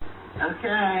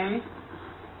Okay.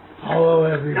 Hello,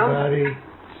 everybody. You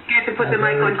have to put the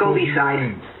mic on Goldie's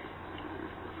side.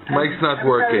 Mic's not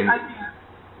working.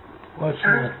 What's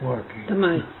not working? The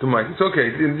mic. The mic. It's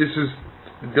okay.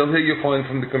 They'll hear you fine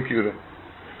from the computer.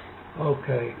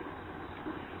 Okay.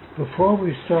 Before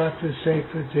we start the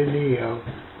Sefer Doniel,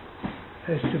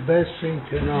 it's the best thing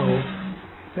to know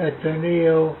that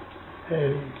Doniel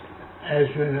and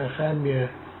Ezra and Nehemiah,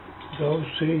 those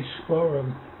three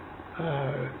Sforim,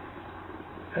 are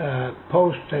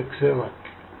post-exilic.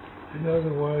 In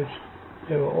other words,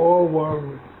 they all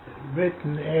were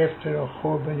written after the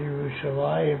Churban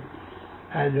Yerushalayim,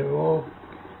 and they're all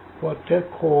what they're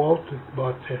called,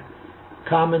 what the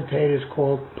commentators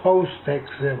call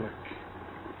post-exilic.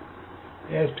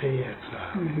 After the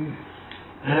exile.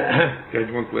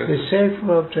 The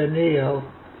Sefer of Doniel,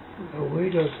 we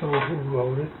don't know who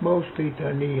wrote it. Mostly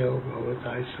Doniel wrote it,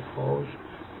 I suppose,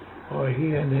 or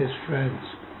he and his friends.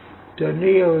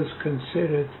 Doniel is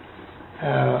considered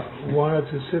one of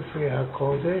the Sifrei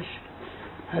HaKodesh,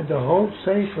 and the whole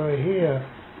Sefer here,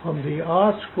 from the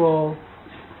art scroll,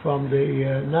 from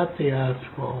the, not the art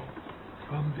scroll,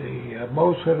 from the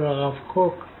Moshe Rav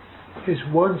Kook, is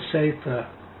one Sefer,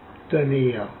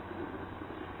 Doniel.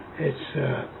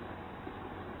 It's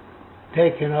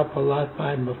taken up a lot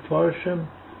by Mefarshim,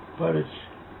 but it's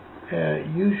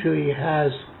usually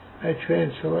has a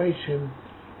translation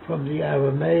from the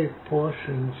Aramaic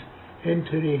portions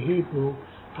into the Hebrew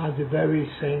on the very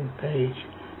same page,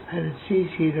 and it's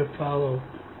easy to follow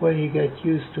when you get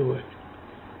used to it.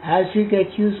 As you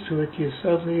get used to it, you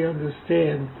suddenly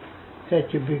understand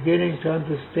that you're beginning to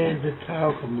understand the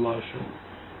Targum Lashon.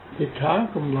 The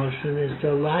Targum Lashon is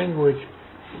the language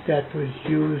that was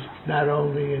used not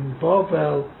only in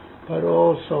Babel, but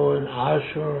also in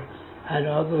Ashur and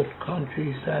other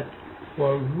countries that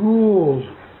were ruled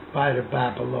by the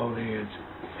Babylonians.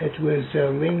 It was the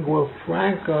lingua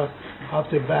franca of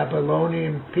the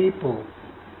Babylonian people.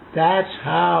 That's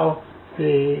how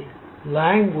the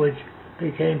language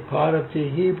became part of the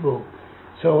Hebrew.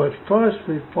 So at first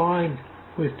we find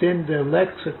within the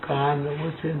lexicon,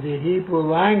 within the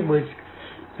Hebrew language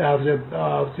of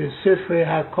the Sifrei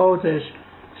HaKodesh,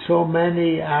 so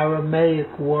many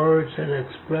Aramaic words and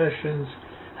expressions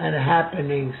and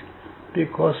happenings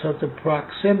because of the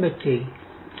proximity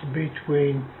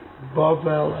between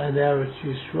Babel and Eretz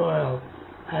Yisrael,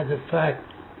 and the fact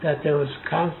that there was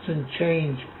constant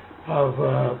change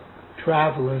of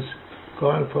travelers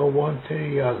going from one to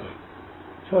the other.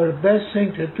 So the best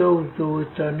thing to do with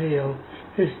Doniel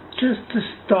is just to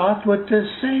start with the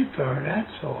Sefer,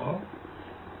 that's all.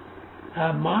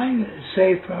 My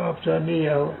Sefer of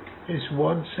Doniel is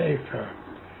one Sefer.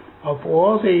 Of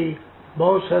all the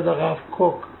Moshe Rav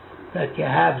Kook that you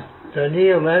have,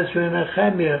 Doniel, Ezra, and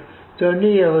Nehemiah,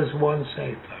 Doniel is one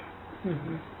Sefer.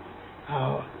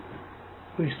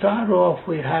 We start off,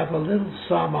 we have a little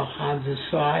samach on the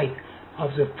side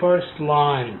of the first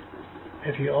line.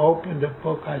 If you open the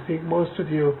book, I think most of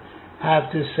you have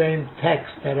the same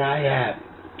text that I have.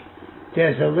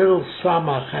 There's a little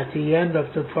samach at the end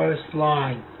of the first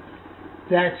line.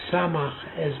 That samach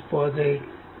is for the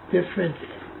different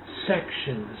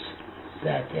sections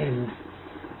that in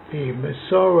the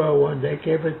Masorah, when they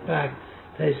give it back,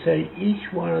 they say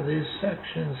each one of these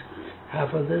sections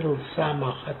have a little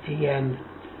samach at the end,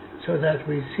 so that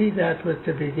we see that with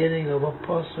the beginning of a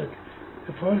pasuk.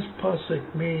 The first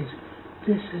pasuk means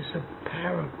this is a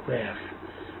paragraph.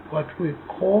 What we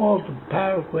call the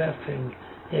paragraphing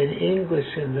in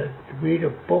English, read a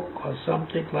book or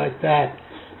something like that,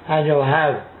 and you'll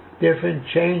have different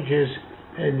changes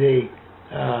in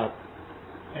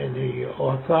the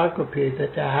orthography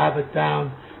that they have it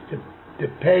down the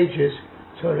pages.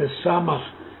 So the samach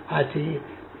at the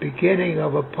beginning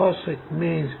of a pasuk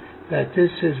means that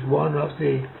this is one of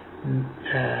the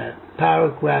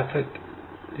paragraphic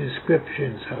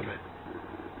descriptions of it.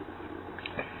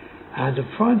 On the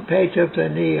front page of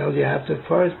Doniel, you have the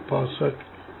first pasuk,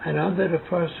 and under the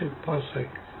first pasuk,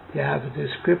 you have a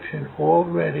description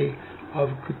already of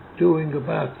doing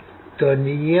about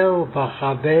Doniel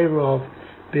v'chaverov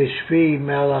b'shvi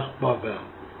melech Babel.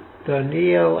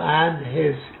 Doniel and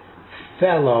his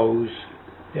fellows.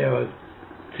 There are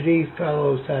three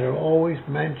fellows that are always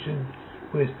mentioned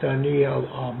with Doniel,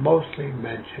 or mostly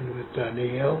mentioned with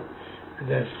Doniel.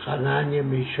 There's Hananiah,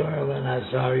 Mishael, and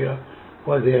Azariah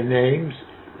were their names.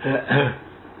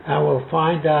 And we'll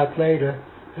find out later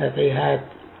that they had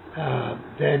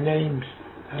their names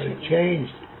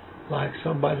changed. Like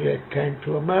somebody that came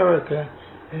to America,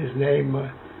 his name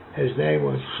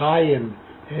was Chaim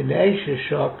in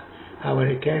Esheshok, and when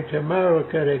he came to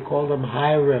America, they called him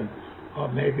Hiram, or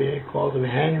maybe they called him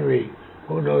Henry,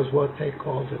 who knows what they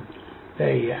called him.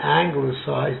 They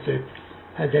anglicized it,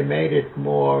 and they made it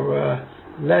more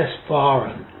less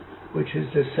foreign, which is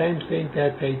the same thing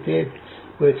that they did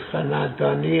with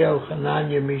Doniel,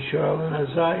 Hananiah, Mishael, and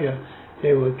Isaiah.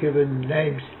 They were given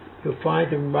names. You'll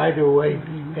find them right away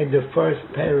in the first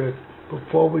paragraph.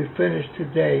 Before we finish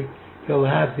today, you'll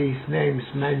have these names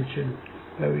mentioned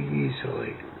very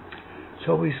easily.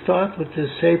 So we start with the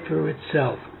Sefer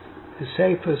itself. The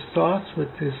Sefer starts with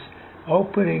this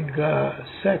opening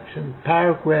section,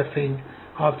 paragraphing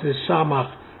of the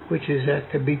Samach, which is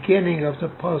at the beginning of the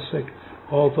Pasuk,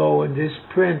 although in this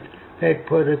print they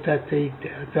put it at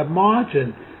the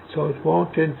margin, so it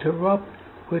won't interrupt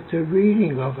with the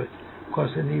reading of it.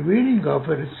 Because in the reading of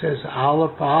it, it says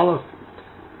Aleph, Aleph,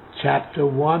 chapter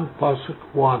 1,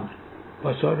 Pasuk 1.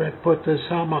 But so they put the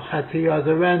Samach at the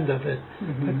other end of it.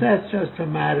 But that's just a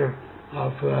matter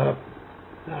of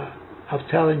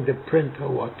telling the printer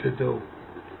what to do.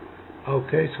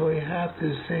 Okay, so we have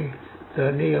this thing,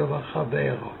 Doniel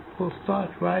v'Chavero. We'll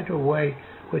start right away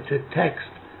with the text,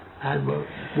 and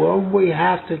when we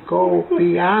have to go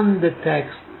beyond the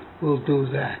text, we'll do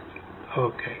that.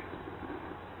 Okay.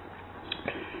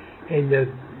 In the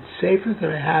Sefer that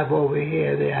I have over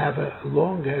here, they have a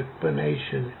long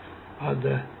explanation.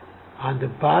 On the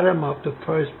bottom of the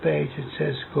first page, it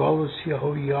says Golus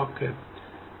Yehoyakim,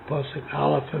 Pasuk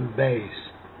Aleph and Beis,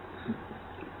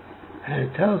 and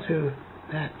it tells you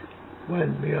that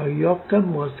when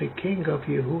Yehoyakim was the king of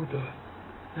Yehuda,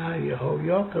 now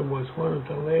Yehoyakim was one of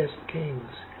the last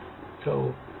kings.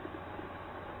 So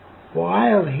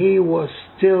while he was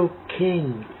still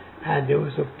king, and there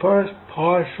was a first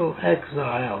partial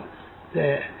exile,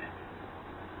 that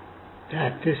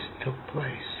this took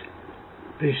place.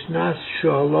 Bishnas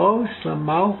Shalosh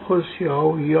Lamalchus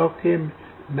Yehoyakim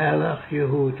Melech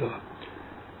Yehuda.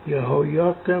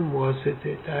 Yehoyakim was a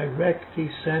direct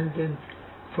descendant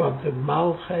from the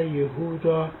Malchei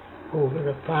Yehuda over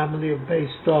the family of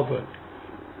Beis David,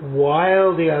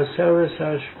 while the Aseret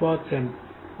HaShvatim,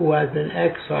 who had been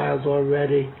exiled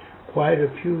already quite a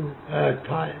few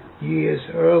years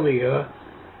earlier,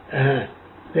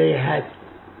 they had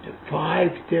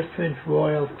 5 different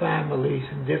royal families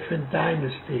in different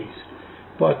dynasties.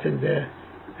 But in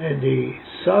the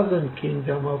southern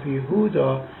kingdom of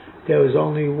Yehuda, there was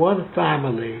only one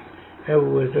family. It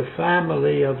was the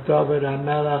family of David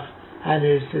HaMelech and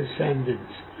his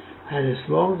descendants. And as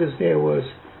long as there was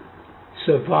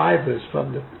survivors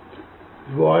from the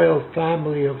royal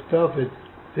family of David,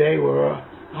 they were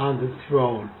on the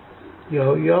throne.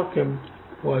 Yehoyakim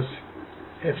was,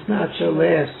 if not the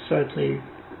last, certainly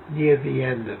near the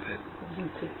end of it.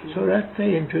 So that's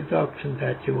the introduction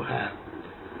that you have.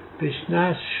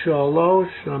 Bishnas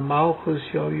Shalosh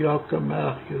Lamalchus Yehoyakim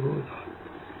Melech Yehuda.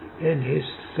 In his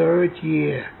 3rd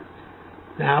year,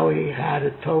 now he had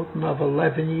a total of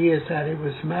 11 years that he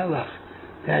was Melech.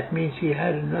 That means he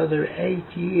had another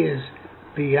 8 years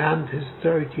beyond his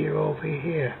 3rd year over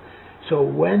here. So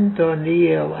when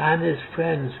Doniel and his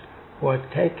friends were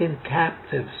taken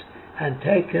captives and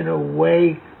taken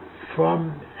away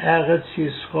from Eretz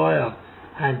Yisrael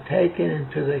and taken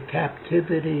into the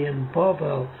captivity in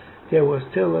Babel, there was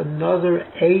still another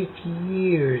 8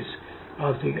 years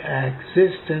of the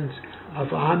existence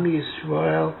of Am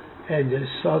Yisrael in the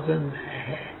southern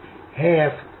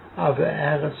half of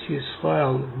Eretz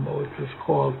Yisrael, which was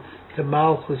called the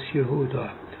Malchus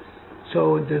Yehuda.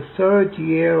 So in the 3rd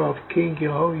year of King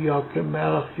Yehoyakim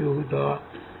Melech Yehuda,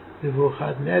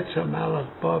 Nebuchadnezzar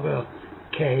Melech Babel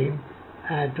came,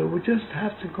 and we just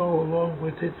have to go along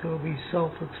with it. It will be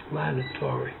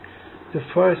self-explanatory. The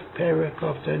first parak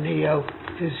of Doniel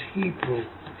is Hebrew,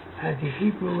 and the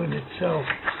Hebrew in itself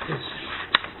is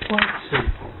quite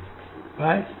simple,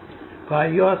 right?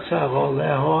 Vayotzar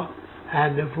Oleho,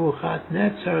 and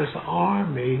Nebuchadnezzar's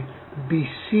army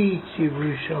besieged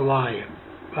Yerushalayim,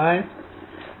 right?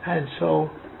 And so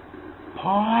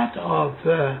part of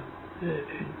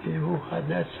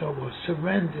Nebuchadnezzar was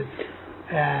surrendered,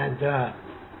 and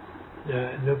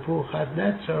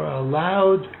Nebuchadnezzar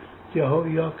allowed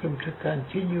Yehoyakim to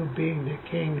continue being the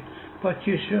king, but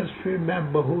you just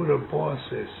remember who the boss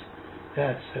is.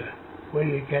 That's where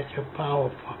you get your power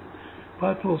from.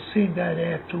 But we'll see that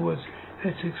afterwards.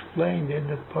 It's explained in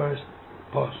the first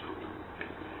pasuk.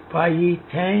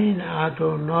 Vayitain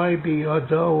Adonai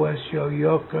biyodo es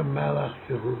Yehoyakim melech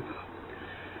Yehuda.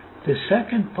 The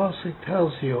second pasuk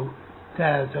tells you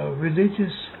that the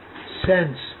religious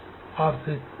sense of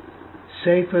the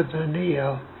Sefer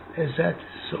Doniel is that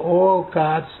it's all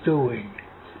God's doing.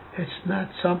 It's not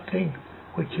something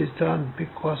which is done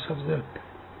because of the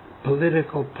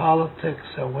political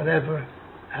politics or whatever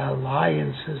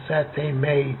alliances that they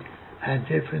made and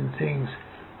different things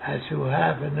as you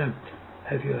have in them.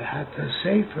 If you have the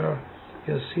Sefer,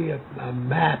 you'll see a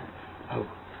map of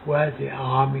where the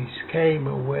armies came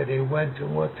and where they went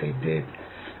and what they did.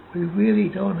 We really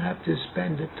don't have to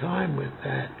spend the time with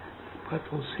that, but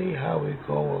we'll see how we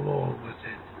go along with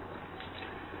it.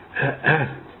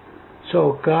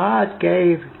 So God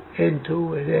gave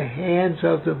into the hands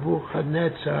of the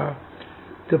Nebuchadnezzar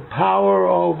the power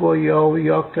over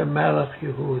Yehoiakim Melech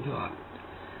Yehuda.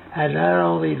 And not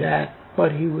only that,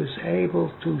 but he was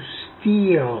able to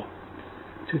steal,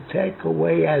 to take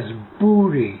away as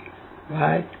booty,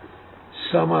 right,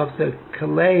 some of the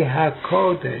Kalei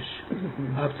HaKodesh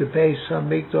of the Beis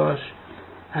HaMikdash,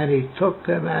 and he took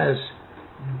them as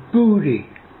booty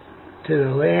to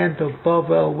the land of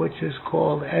Babel, which is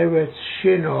called Eretz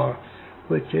Shinar,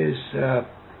 which is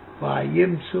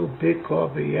Vayimtzu Bikor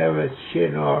B'Eretz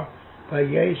Shinar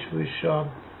Vayeshvu Sham.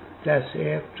 That's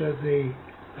after the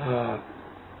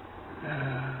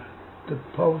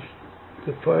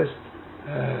first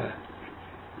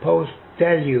post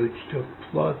deluge, the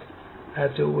flood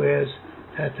that there was,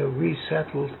 that they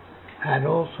resettled, and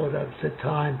also that's the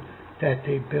time that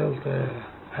they built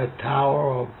a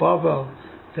tower of Babel.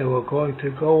 They were going to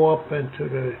go up into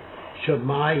the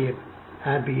Shemayim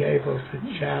and be able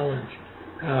to challenge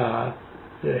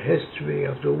the history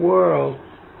of the world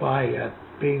by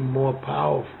being more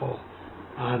powerful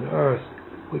on earth,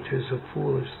 which is a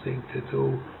foolish thing to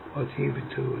do, or even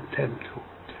to attempt to.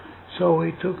 So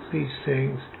he took these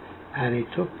things, and he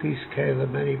took these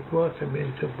Kalim, and he brought them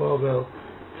into Babel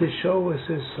to show us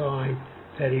a sign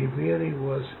that he really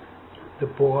was the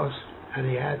boss, and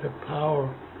he had the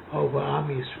power over Am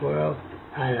Yisrael.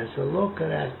 And as a look at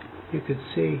that, you could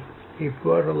see he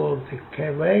brought along the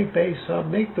Kalei Beis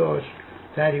HaMikdash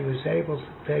that he was able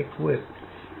to take with.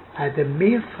 And the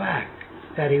mere fact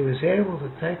that he was able to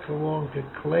take along the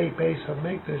Kalei Beis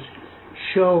HaMikdash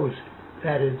shows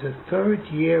that in the third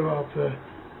year of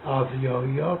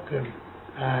Yehoiakim,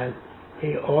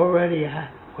 he already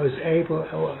was able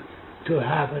to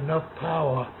have enough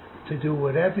power to do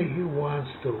whatever he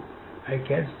wants to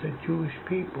against the Jewish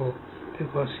people,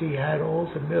 because he had all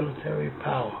the military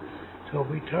power. So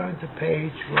we turn the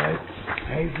page, right?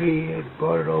 Maybe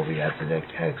brought it over, you have the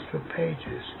next extra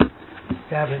pages.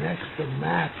 You have an extra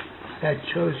map that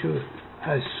shows you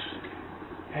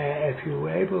if you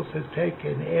were able to take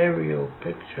an aerial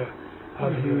picture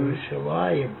of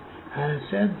Yerushalayim and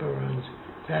its environs,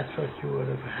 that's what you would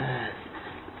have had.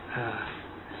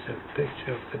 It's a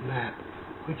picture of the map,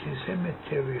 which is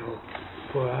immaterial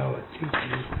for our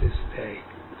teaching this day.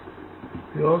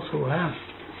 We also have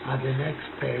on the next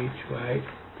page, right,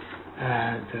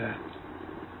 and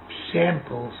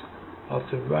samples of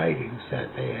the writings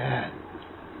that they had.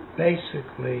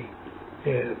 Basically,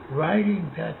 the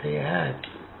writing that they had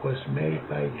was made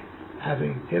by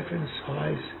having different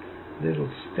size little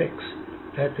sticks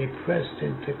that they pressed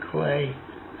into clay,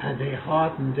 and they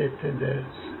hardened it in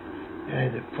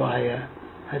the fire,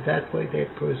 and that way they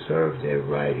preserved their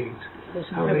writings.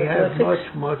 And we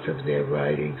have much of their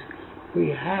writings. We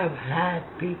have had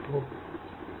people,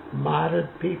 modern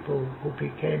people, who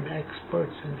became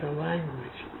experts in the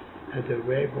language, and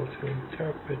they're able to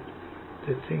interpret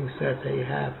the things that they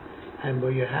have. And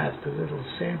where you have the little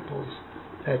samples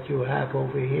that you have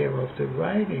over here of the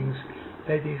writings,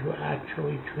 that these were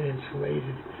actually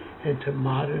translated into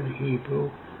modern Hebrew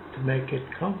to make it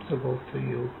comfortable for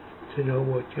you to know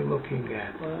what you're looking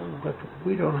at. Wow. But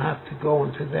we don't have to go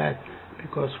into that,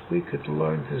 because we could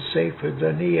learn the Sefer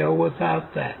Doniel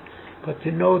without that. But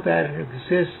to know that it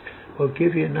exists will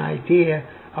give you an idea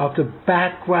of the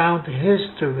background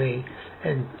history.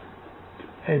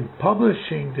 And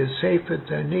publishing the Sefer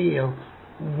Doniel,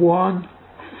 one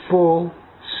full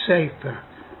Sefer.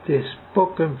 This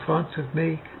book in front of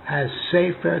me has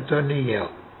Sefer Doniel.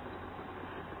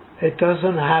 It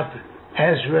doesn't have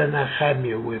Ezra and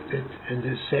Nehemiah with it in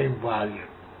the same volume.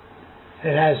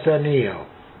 It has Doniel.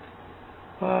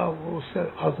 Well, we'll say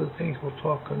other things, we'll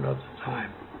talk another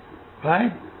time.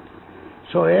 Right?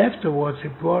 So afterwards, he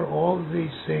brought all of these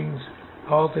things,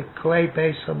 all the clay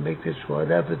Beis HaMikdash,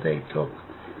 whatever they took,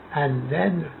 and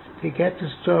then to get the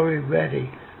story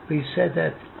ready, we said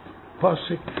that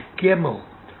Pasuk Gimel,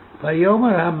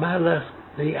 Vayomer HaMelech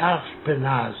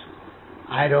LeAshpenaz.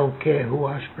 I don't care who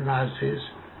Ashpenaz is,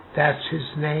 that's his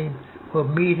name. We'll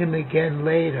meet him again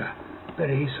later. But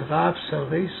he's Rav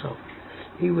Sarisov.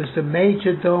 He was the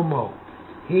major domo.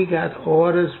 He got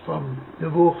orders from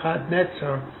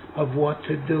Nebuchadnezzar of what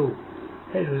to do.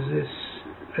 It was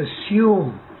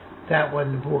assumed that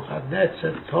when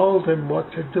Nebuchadnezzar told him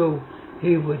what to do,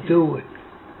 he would do it.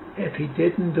 if he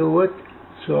didn't do it,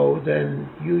 so then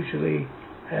usually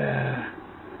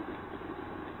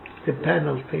the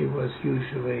penalty was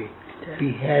usually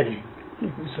beheading.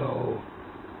 So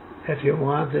if you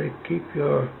wanted to keep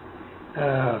your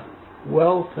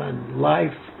wealth and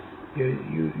life,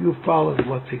 you followed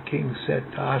what the king said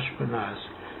to Ashpenaz.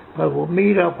 But we'll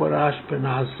meet up with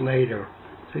Ashpenaz later.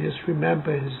 So just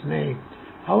remember his name.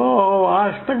 Hello,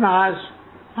 Ashpenaz.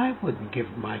 I wouldn't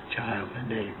give my child the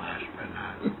name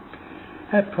Ashpenaz.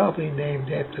 I'd probably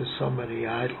named after some of the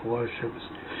idol worshippers.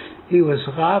 He was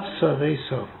Rav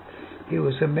Sarisov. He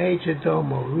was a major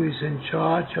domo who was in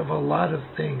charge of a lot of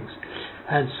things.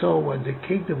 And so when the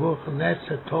king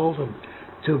Nebuchadnezzar told him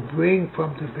to bring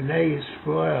from the Bnei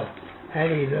Israel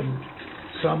any of them,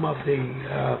 some of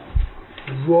the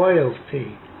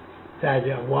royalty that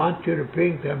I want you to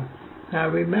bring them. Now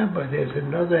remember, there's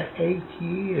another 8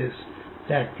 years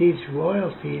that these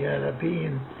royalty that are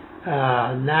being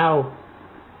now,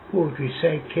 what would we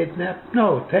say, kidnapped?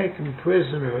 No, taken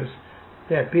prisoners.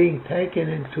 They're being taken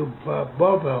into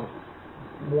Babel.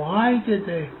 Why did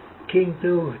the king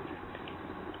do it?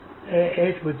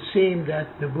 It would seem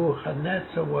that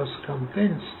Nebuchadnezzar was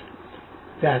convinced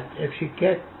that if you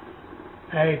get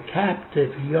a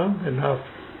captive young enough,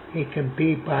 he can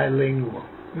be bilingual.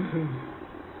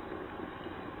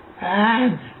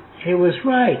 And he was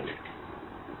right.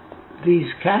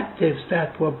 These captives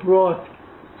that were brought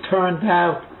turned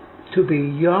out to be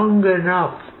young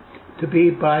enough to be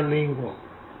bilingual.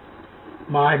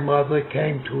 My mother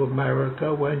came to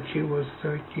America when she was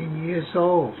 13 years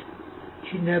old.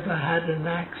 She never had an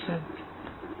accent.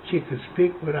 She could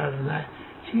speak without an accent.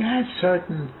 She had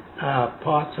certain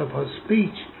parts of her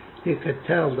speech. You could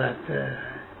tell that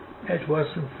it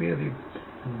wasn't really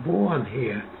born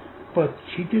here. But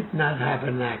she did not have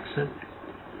an accent.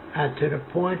 And to the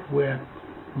point where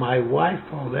my wife,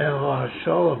 Ovadiah,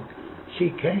 Sholem, she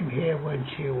came here when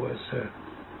she was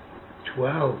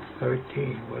 12,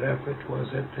 13, whatever it was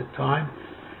at the time.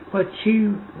 But she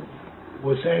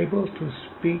was able to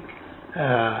speak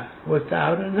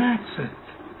without an accent.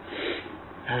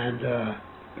 And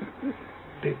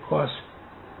because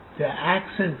the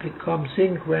accent becomes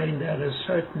ingrained at a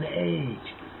certain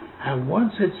age. And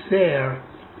once it's there,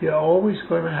 you're always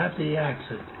going to have the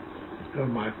accent.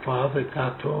 When my father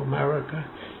got to America,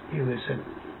 he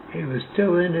was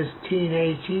still in his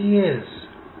teenage years.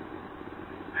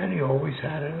 And he always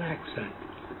had an accent.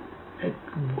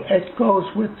 It goes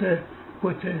with the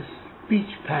speech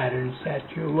patterns that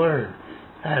you learn.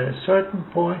 At a certain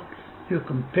point, you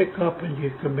can pick up and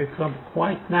you can become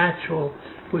quite natural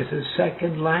with a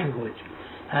second language.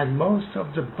 And most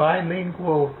of the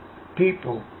bilingual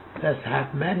people that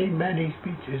have many, many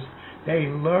speeches, they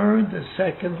learned the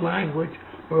second language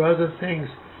or other things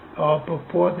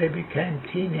before they became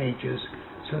teenagers,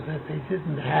 so that they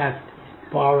didn't have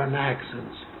foreign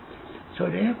accents. So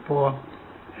therefore,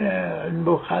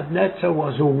 Nebuchadnezzar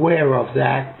was aware of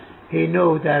that. He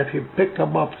knew that if you pick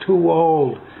them up too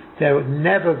old, they're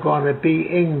never going to be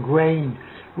ingrained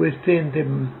within the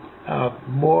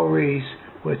mores,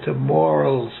 with the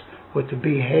morals, with the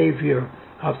behavior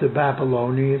of the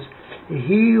Babylonians.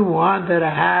 He wanted to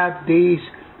have these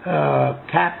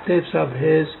captives of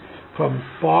his from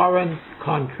foreign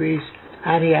countries,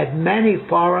 and he had many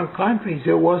foreign countries.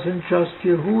 It wasn't just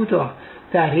Yehuda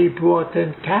that he brought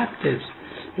in captives.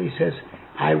 He says,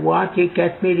 I want you to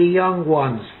get me the young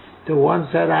ones, the ones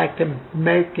that I can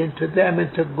make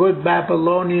into good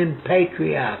Babylonian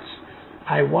patriots.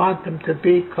 I want them to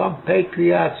become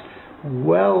patriots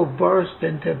well versed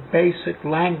in the basic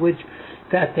language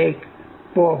that they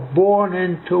were born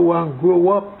into and grew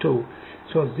up to.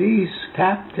 So these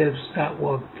captives that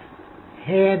were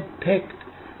hand-picked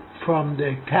from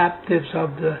the captives of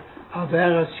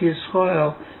Eretz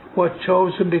Yisrael were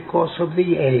chosen because of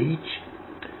the age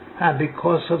and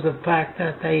because of the fact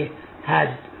that they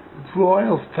had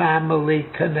royal family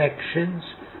connections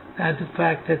and the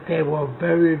fact that they were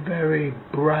very, very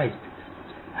bright.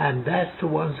 And that's the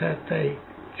ones that they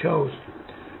chose.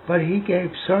 But he gave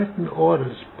certain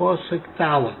orders. Posuk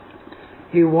Dalet.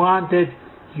 He wanted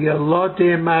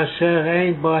Yelodim Asher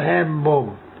Ein Bohem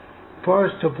Mum.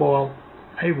 First of all,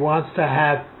 he wants to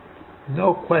have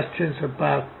no questions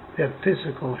about their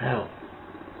physical health.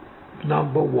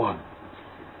 Number one.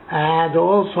 And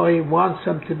also he wants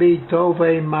them to be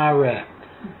Dovei Mareh.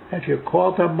 If you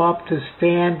call them up to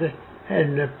stand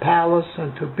in the palace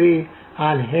and to be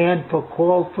on hand for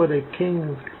call for the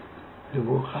king,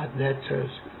 Nebuchadnezzar's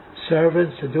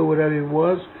servants, to do whatever he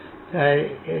was,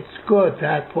 it's good.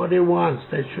 That's what he wants.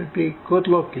 They should be good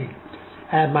looking.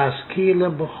 And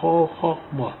maskilim b'chol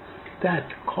chokhmah. That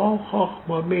kol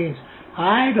chokhmah means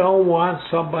I don't want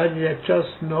somebody that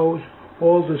just knows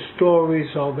all the stories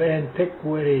of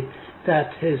antiquity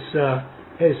that his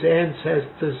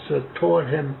ancestors taught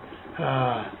him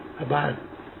about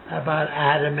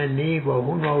Adam and Eve or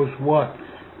who knows what.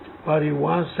 But he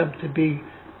wants them to be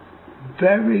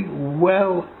very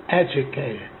well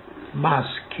educated.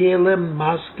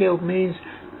 Maskil means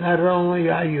not only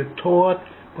are you taught,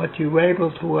 but you're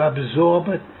able to absorb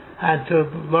it and to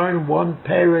learn one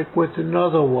perek with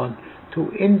another one,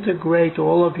 to integrate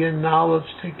all of your knowledge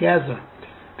together.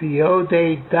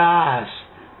 Biyodei das,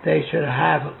 they should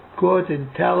have good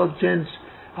intelligence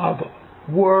of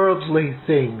worldly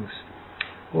things.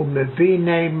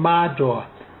 Umevine mador,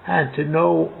 and to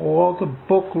know all the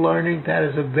book learning that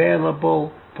is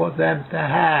available for them to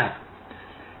have.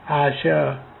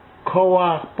 Asher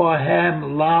koach bohem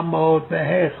lamod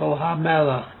behechel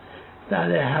hamelach, that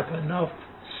they have enough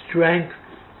strength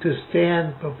to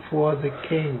stand before the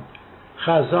king.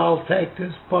 Chazal take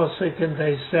this pasuk and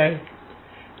they say,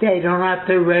 they don't have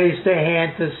to raise their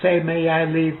hand to say, may I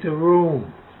leave the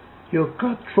room. You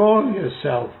control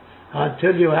yourself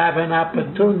until you have an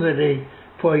opportunity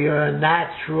for your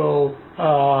natural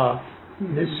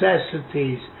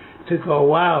necessities to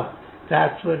go out.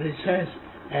 That's what it says.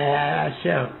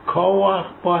 Asher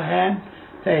koach bohem,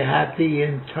 they have the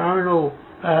internal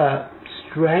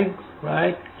strength,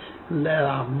 right?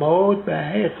 Le'amod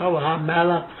behechel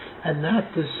hamelach, and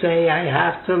not to say I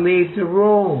have to leave the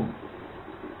room.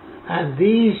 And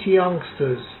these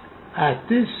youngsters at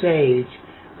this age,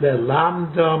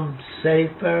 le'lamdom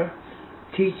sefer,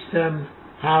 teach them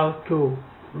how to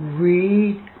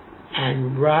read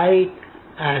and write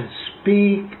and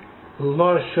speak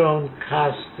Loshon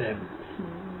Kastem.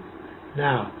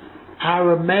 Now,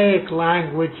 Aramaic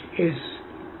language is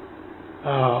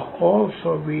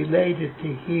also related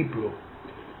to Hebrew.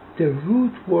 The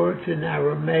root words in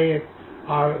Aramaic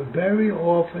are very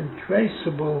often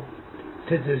traceable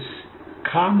to this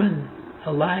common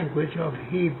language of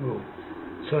Hebrew.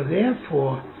 So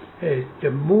therefore,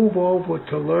 to move over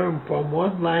to learn from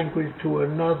one language to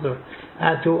another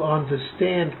and to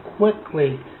understand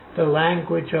quickly the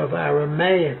language of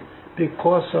Aramaic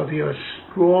because of your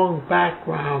strong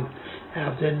background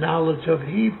of the knowledge of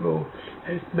Hebrew,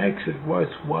 it makes it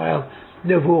worthwhile.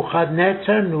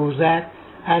 Nebuchadnezzar knew that,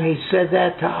 and he said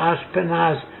that to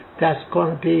Ashpenaz, that's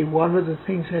going to be one of the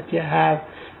things that you have.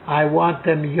 I want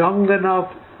them young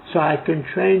enough so I can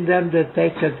train them that they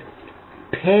could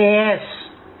pass.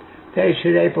 They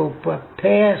should be able to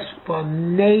pass for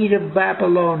native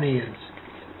Babylonians.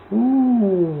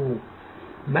 Ooh,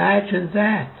 imagine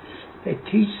that. They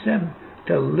teach them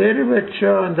the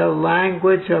literature and the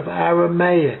language of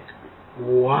Aramaic.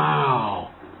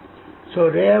 Wow. So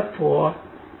therefore,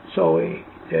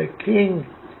 the king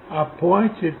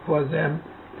appointed for them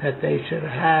that they should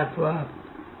have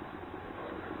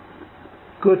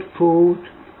good food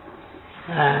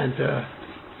and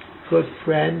good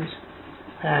friends,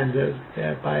 and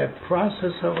by a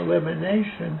process of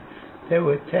elimination, they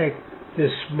would take the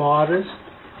smartest,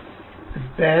 the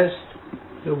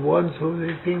best, the ones who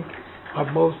they think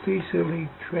are most easily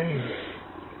trained,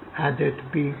 and they're to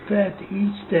be fed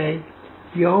each day,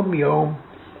 yom yom,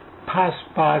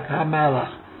 paspag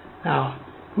hamelach. Now,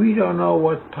 we don't know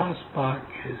what paspag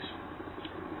is.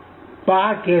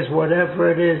 Bag is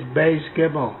whatever it is, Beis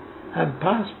Gimel, and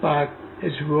paspag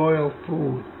is royal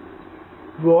food.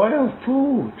 Royal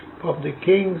food from the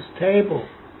king's table.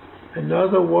 In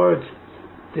other words,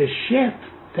 the chef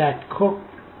that cooked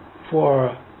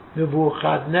for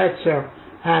Nebuchadnezzar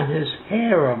and his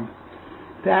harem,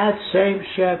 that same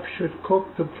chef should cook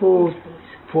the food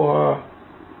for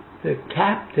the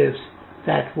captives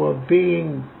that were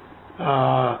being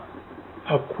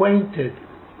acquainted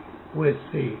with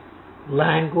the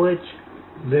language,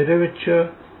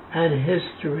 literature, and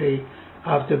history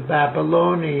of the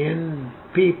Babylonian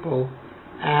people,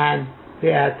 and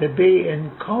they had to be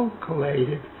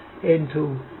inculcated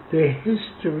into the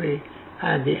history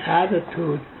and the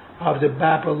attitude of the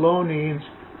Babylonians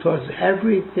towards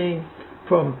everything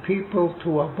from people to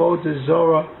Avodah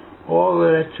Zorah, all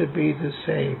of it should be the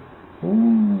same.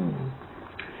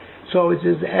 So it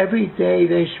is every day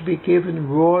they should be given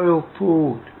royal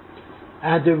food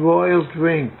and the royal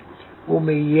drink.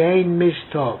 Umiyein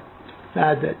mishtov.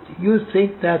 Now, that you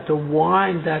think that the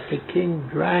wine that the king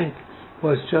drank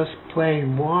was just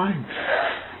plain wine.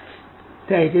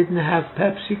 They didn't have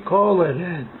Pepsi Cola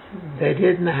then. They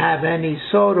didn't have any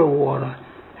soda water.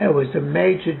 It was the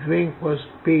major drink was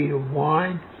be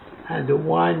wine, and the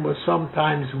wine was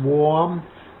sometimes warm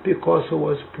because it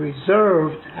was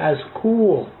preserved as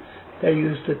cool. They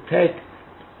used to take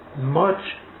much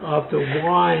of the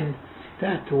wine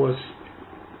that was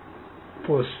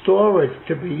for storage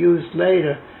to be used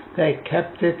later. They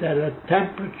kept it at a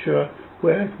temperature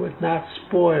where it would not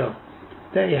spoil.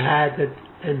 They had it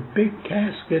in big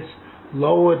caskets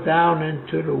lower down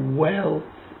into the well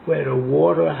where the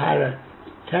water had a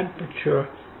temperature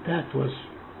that was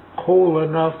cool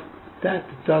enough that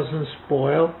it doesn't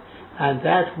spoil, and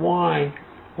that wine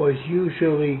was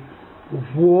usually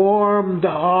warmed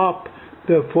up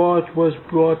before it was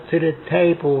brought to the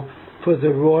table for the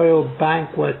royal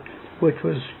banquet, which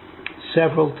was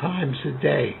several times a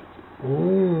day.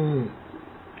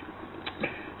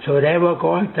 So they were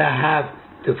going to have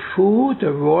the food,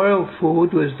 the royal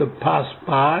food was the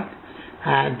paspat,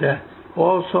 and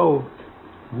also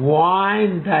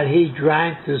wine that he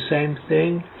drank, the same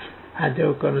thing, and they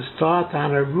were going to start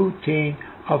on a routine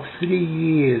of 3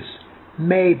 years,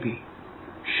 maybe.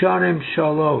 Shonim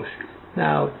Shalosh.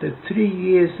 Now, the 3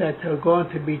 years that they're going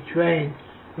to be trained,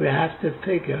 we have to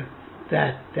figure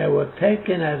that they were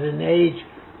taken at an age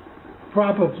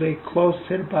probably close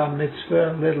to the bar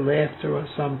mitzvah, a little after or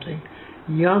something,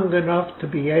 young enough to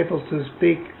be able to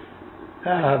speak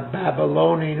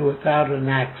Babylonian without an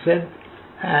accent,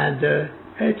 and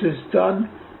it was done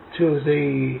to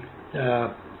the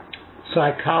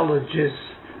psychologists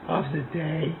of the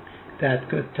day that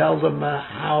could tell them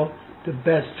how the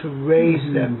best to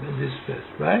raise them in this business,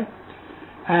 right?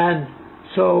 And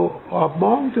so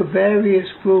among the various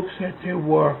groups that there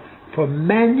were from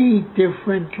many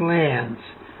different lands,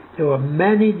 there were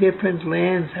many different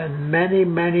lands and many,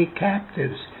 many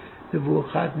captives.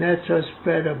 Nebuchadnezzar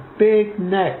spread a big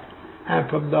net, and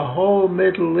from the whole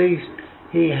Middle East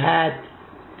he had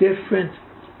different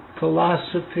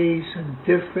philosophies and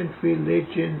different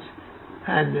religions,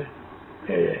 and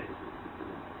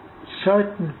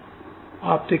certain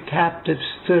of the captives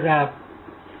stood out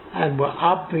and were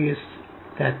obvious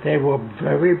that they were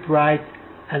very bright,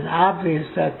 and obvious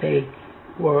that they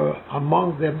were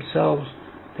among themselves,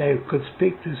 they could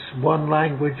speak this one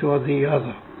language or the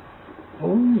other.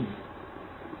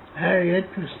 Very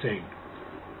interesting.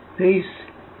 These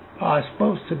are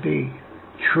supposed to be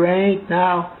trained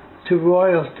now to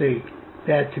royalty.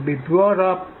 They're to be brought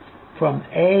up from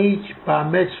age bar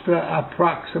mitzvah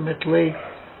approximately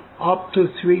up to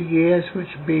 3 years, which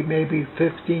would be maybe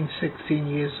 15, 16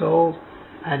 years old,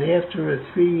 and after a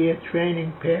 3-year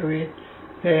training period,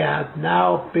 they have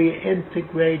now been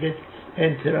integrated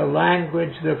into the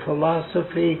language, the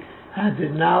philosophy, and the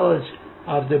knowledge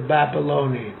of the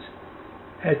Babylonians.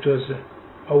 It was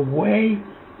a way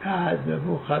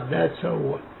Nebuchadnezzar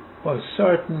was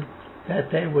certain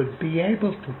that they would be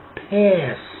able to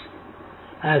pass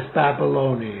as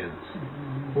Babylonians.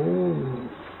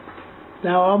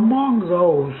 Now, among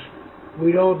those,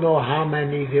 we don't know how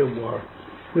many there were.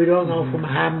 We don't know from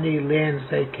how many lands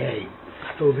they came.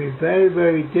 It will be very,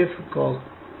 very difficult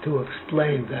to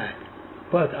explain that.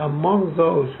 But among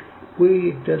those,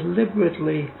 we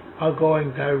deliberately are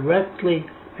going directly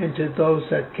into those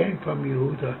that came from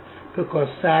Yehuda, because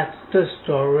that's the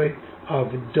story of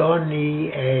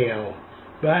Doniel,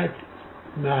 right?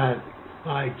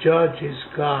 My judge is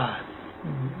God,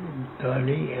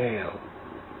 Doniel.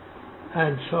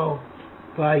 And so,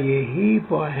 Vayehi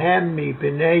bohem mi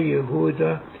b'nei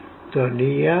Yehuda,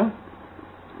 Doniel,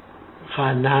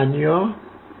 Hananiah,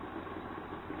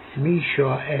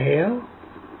 Mishael,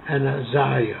 and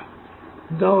Azariah.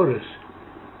 Notice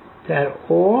that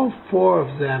all 4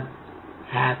 of them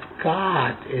have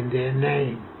God in their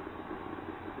name.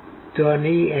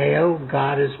 Doniel,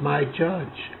 God is my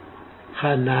judge.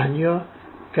 Hananiah,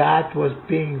 God was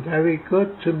being very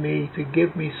good to me to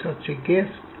give me such a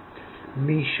gift.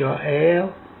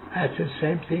 Mishael, that's the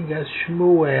same thing as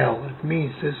Shmuel. It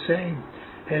means the same.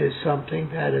 It is something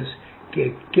that is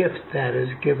a gift that is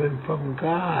given from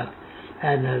God.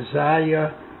 And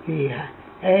Azariah,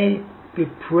 we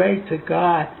pray to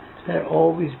God that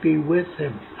always be with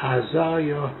him.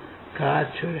 Azariah, God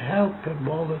should help him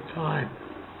all the time.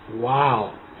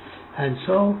 Wow. And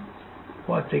so,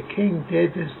 what the king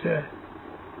did is to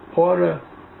order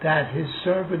that his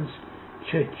servants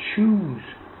should choose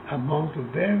among the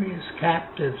various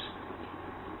captives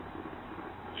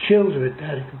children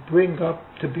that he could bring up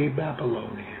to be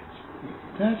Babylonians.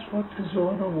 That's what his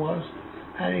order was,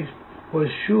 and he was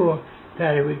sure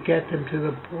that it would get them to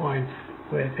the point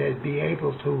where they'd be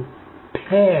able to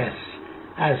pass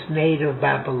as native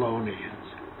Babylonians.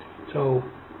 So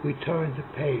we turn the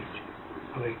page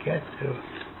and we get to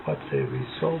what the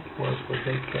result was when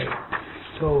they came.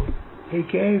 So he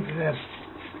gave them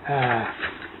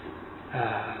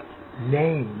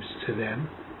names to them.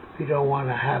 We don't want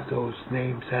to have those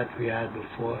names that we had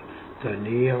before,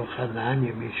 Doniel,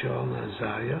 Hananiah, Mishael, and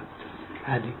Azariah.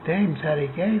 And the names that he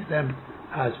gave them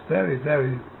as very,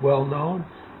 very well known.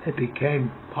 It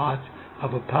became part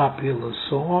of a popular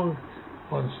song,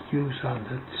 once used on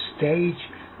the stage,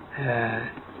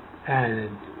 and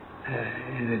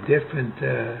in a different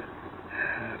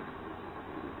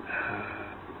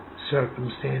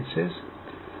circumstances.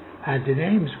 And the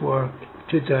names were,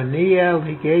 to Doniel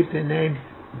he gave the name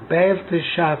Baal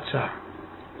Teshatzar.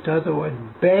 In other words,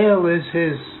 Baal is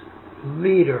his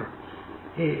leader.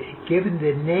 Given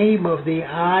the name of the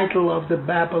idol of the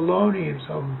Babylonians,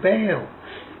 of Baal.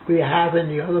 We have in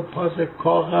the other pasuk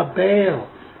Korah Baal.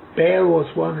 Baal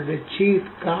was one of the chief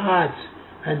gods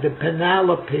and the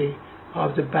Penelope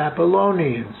of the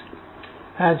Babylonians.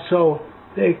 And so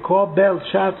they call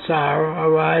Belshazzar,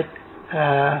 all right,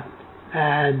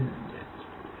 and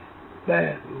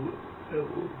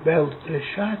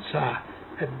Belshazzar,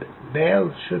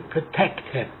 Baal should protect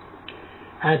him.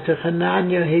 And to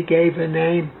Hananiah he gave a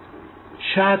name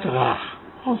Shadrach,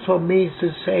 also means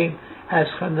the same as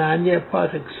Hananiah,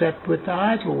 but except with the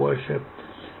idol worship.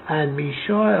 And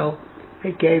Mishael,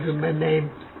 he gave him a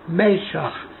name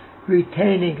Meshach,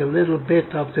 retaining a little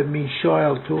bit of the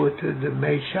Mishael to the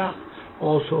Meshach,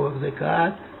 also of the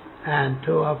god, and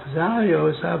to Ovadiah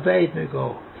is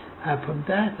Abednego. And from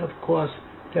that, of course,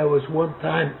 there was one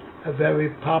time a very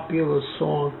popular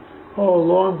song,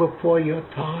 long before your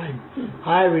time.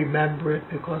 I remember it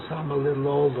because I'm a little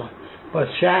older. But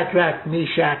Shadrach,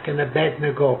 Meshach, and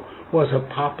Abednego was a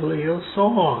popular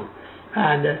song.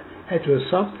 And it was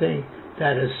something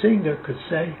that a singer could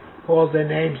say all the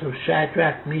names of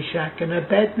Shadrach, Meshach, and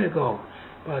Abednego.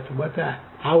 But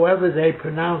however they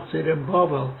pronounced it in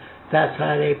Babel, that's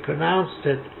how they pronounced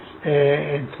it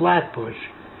in Flatbush.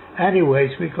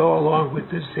 Anyways, we go along with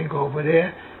this thing over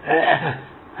there,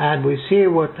 and we see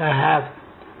what they have.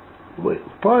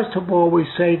 First of all, we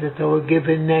say that they were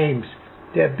given names.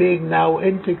 They're being now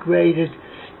integrated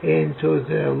into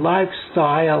the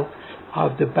lifestyle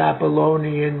of the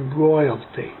Babylonian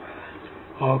royalty.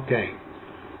 Okay.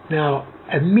 Now,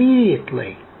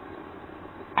 immediately,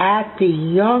 at the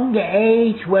young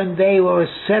age when they were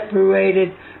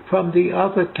separated from the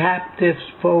other captives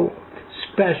for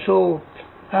special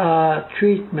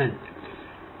treatment,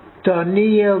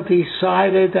 Doniel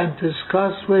decided and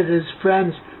discussed with his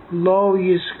friends, Lo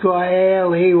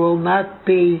Yisrael, he will not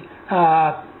be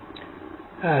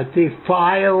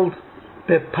defiled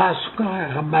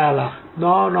b'Pascha Hamelach.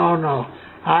 No.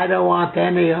 I don't want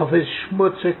any of his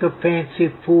schmutzige fancy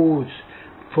foods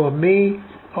for me,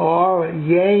 or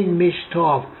Yain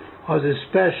Mishtov, or the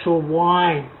special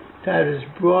wine that is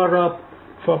brought up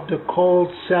from the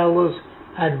cold cellars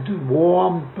and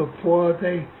warmed before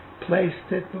they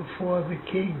placed it before the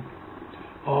king.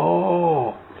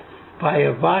 By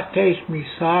Avakesh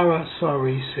Misara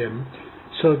Sorisim,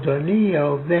 so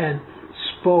Doniel then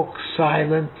spoke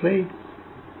silently,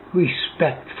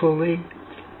 respectfully,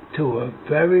 to a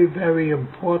very, very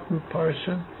important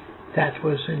person that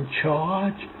was in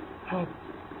charge of.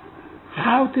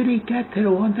 How did he get to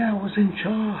the one that was in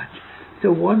charge?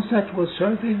 The ones that were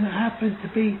serving happened to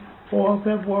be all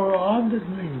that were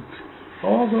underlings.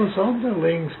 All those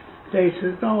underlings, they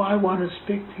said, no, I want to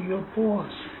speak to your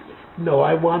boss. No,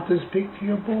 I want to speak to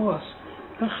your boss.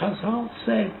 The Chazal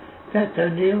say that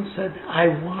Daniel said, I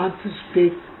want to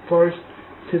speak first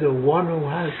to the one who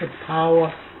has the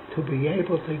power to be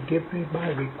able to give me my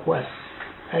request.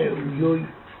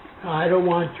 I don't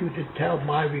want you to tell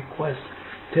my request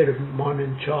to the one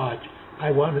in charge.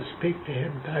 I want to speak to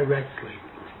him directly.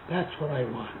 That's what I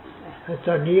want. And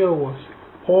Daniel was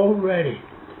already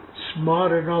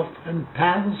smart enough and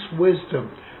palace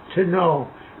wisdom to know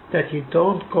that you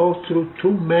don't go through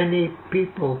too many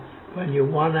people when you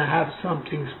want to have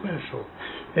something special.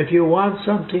 If you want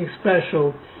something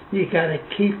special, you got to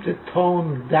keep the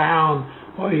tone down,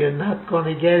 or you're not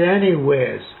going to get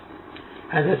anywheres.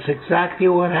 And that's exactly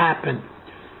what happened.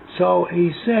 So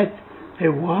he said they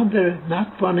wanted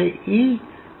not going to eat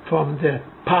from the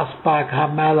Pasbag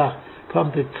Hamelach,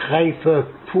 from the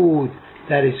treifa food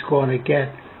that he's going to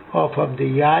get, or from the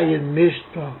Yayin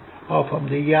Mishta, or from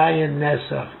the Yayin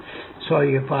Nesach. So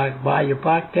by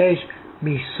Yabakesh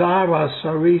Misara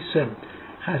Sarisim.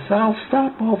 Chazal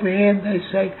stop over here and they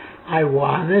say, I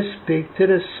want to speak to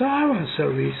the Sarah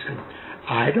Sarisim.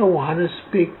 I don't want to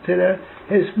speak to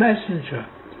his messenger.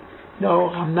 No,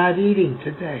 I'm not eating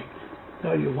today.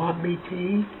 No, you want me to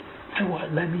eat?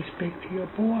 Let me speak to your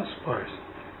boss first.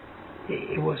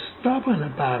 He was stubborn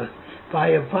about it. By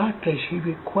Avakesh, he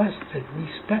requested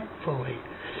respectfully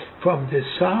from the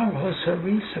Sarah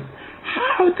Sarisim.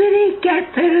 How did he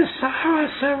get to the Sarah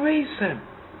Sarisim?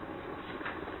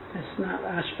 It's not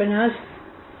Ashpenaz.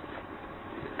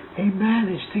 he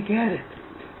managed to get it.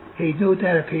 He knew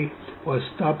that if he was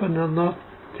stubborn enough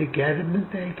to get him and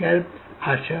they get him,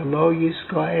 Asher lo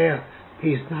yisrael,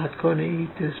 he's not going to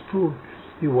eat this food.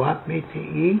 You want me to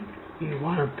eat? You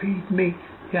want to feed me?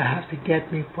 You have to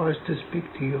get me first to speak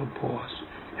to your boss.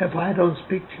 If I don't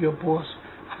speak to your boss,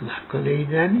 I'm not going to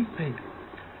eat anything.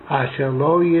 Asher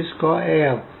lo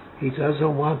yisrael, he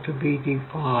doesn't want to be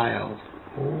defiled.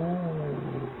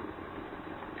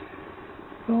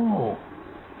 Oh.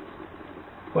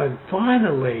 When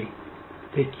finally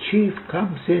the chief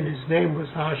comes in, his name was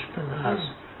Ashkenaz.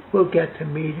 We'll get to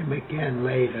meet him again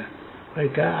later.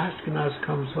 But Ashkenaz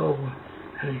comes over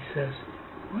and he says,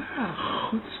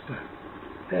 wow, chutzpah.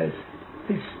 There's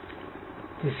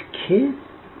this kid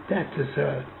that is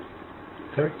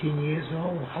 13 years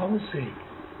old. How is he?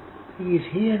 He's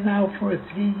here now for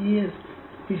 3 years.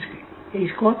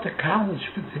 He's gone to college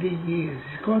for 3 years.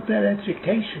 He's got that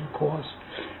education course.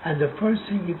 And the first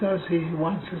thing he does is he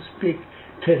wants to speak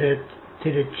to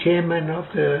the chairman of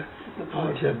the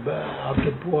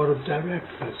board of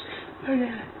directors.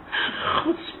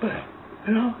 Chutzpah,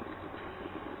 you know.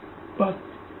 But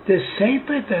the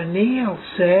Sefer Doniel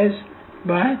says,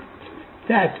 right,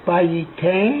 that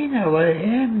Vayitain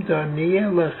Elohim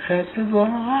Doniel L'Chesed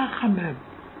L'Rachamim.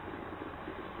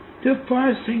 The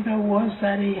first thing that was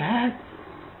that he had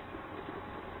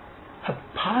a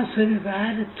positive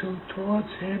attitude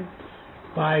towards him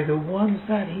by the ones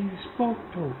that he spoke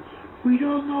to. We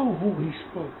don't know who he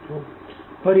spoke to,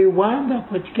 but he wound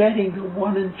up with getting the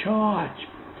one in charge.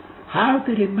 How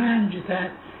did he manage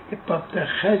that? If of the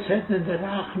Chesed and the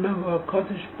Rachamim or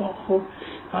Kodesh Baruch Hu,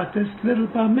 this little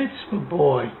bar mitzvah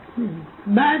boy.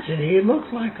 Imagine, he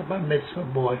looked like a bar mitzvah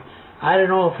boy. I don't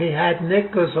know if he had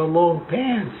knickers or long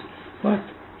pants, but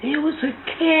he was a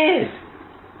kid.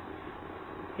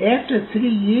 After 3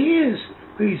 years,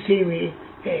 we see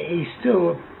he's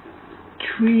still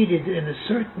treated in a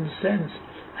certain sense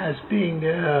as being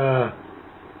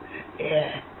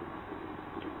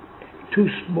too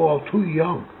small, too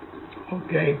young.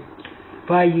 Okay.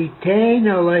 Vayitain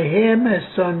Elohim es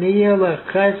Doniel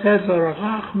L'Chesed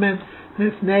L'Rachamim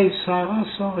Mifnei Sarah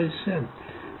Sorisim.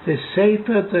 The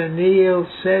Sefer Doniel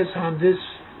says on this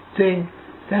thing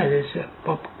that is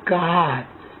of God.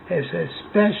 There's a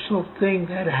special thing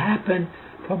that happened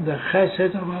from the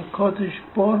Chesed of HaKadosh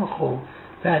Baruch Hu,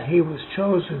 that he was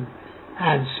chosen.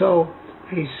 And so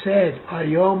he said,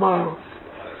 Ayoma,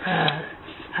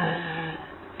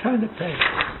 turn the page,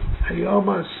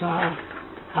 Ayoma Sar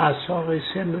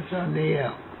HaSorisim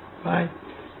Doniel, right?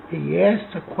 He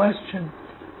asked a question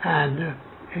and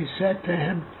he said to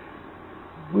him,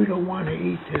 we don't want to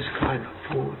eat this kind of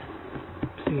food,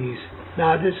 please.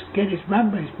 Now this kid is,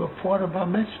 remember, he's before the Bar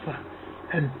Mitzvah,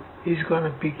 and he's going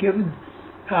to be given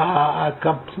a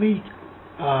complete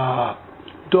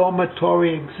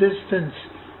dormitory existence,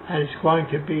 and he's going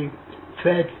to be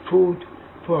fed food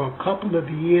for a couple of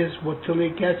years until he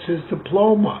gets his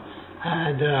diploma,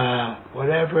 and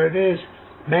whatever it is,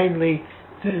 mainly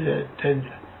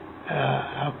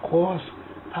of course,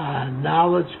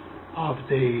 knowledge of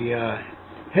the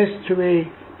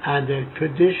history and the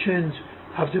traditions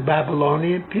of the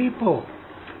Babylonian people,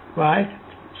 right?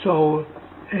 So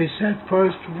he said,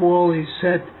 first of all, he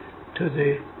said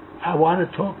I want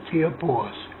to talk to your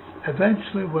boss.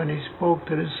 Eventually, when he spoke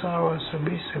to the Sarah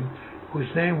Samisim, whose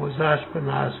name was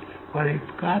Ashkenaz, when he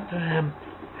got to him,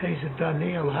 he said,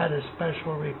 Doniel had a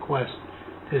special request.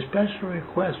 The special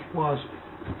request was,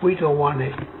 we don't want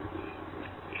to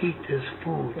eat this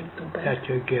food that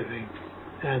you're giving.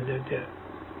 And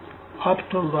up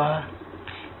to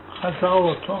Chazal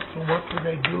were talking, what were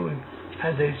they doing?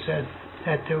 And they said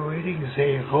that they were eating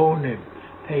zeironim.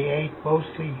 They ate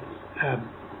mostly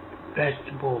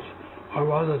vegetables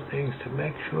or other things to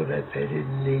make sure that they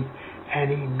didn't need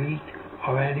any meat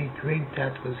or any drink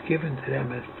that was given to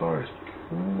them at first.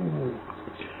 Ooh.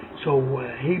 So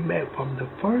he made, from the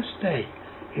first day,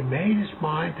 he made his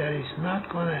mind that he's not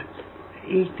going to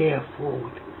eat their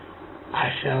food.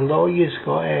 Asher lo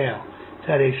yisrael,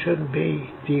 that he shouldn't be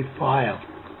defiled.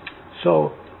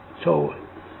 So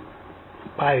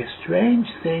by a strange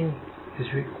thing, his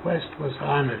request was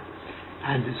honored.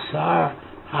 And the Sar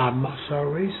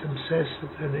HaSorisim says to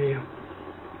Doniel,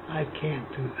 I can't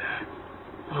do that.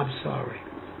 I'm sorry.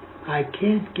 I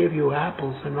can't give you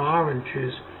apples and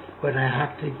oranges when I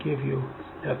have to give you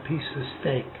a piece of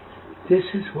steak. This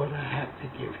is what I have to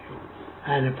give you.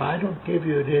 And if I don't give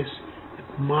you this,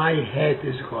 my head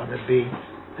is going to be,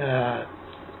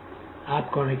 I'm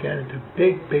going to get into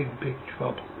big, big, big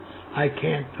trouble. I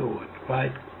can't do it,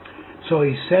 right? So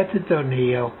he said to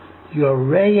Doniel,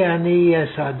 Yorei ani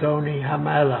es Adoni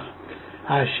Hamelach,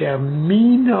 Asher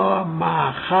mino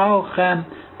ma'achalchem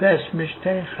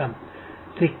v'esmishtechem.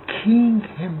 The king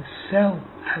himself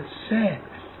has said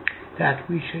that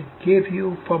we should give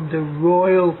you from the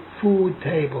royal food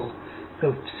table,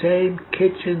 the same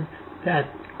kitchen that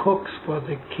cooks for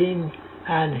the king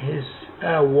and his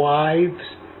wives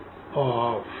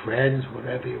or friends,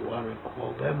 whatever you want to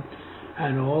call them,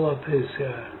 and all of his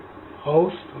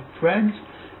hosts or friends.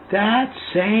 That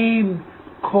same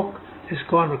cook is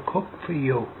going to cook for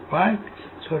you, right?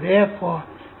 So therefore,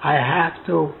 I have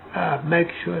to make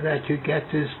sure that you get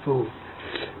this food.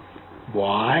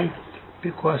 Why?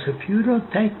 Because if you don't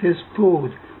take this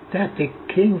food that the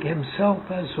king himself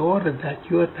has ordered that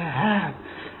you're to have,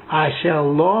 I shall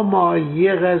lomar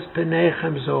yiras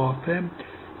penechem zofim.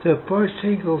 The first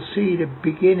thing you'll see the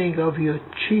beginning of your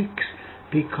cheeks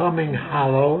becoming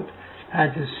hollowed,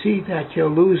 and to see that you're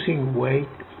losing weight,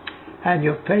 and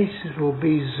your faces will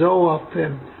be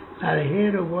zoafim. Now to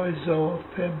hear the word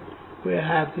zoafim, we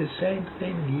have the same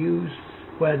thing used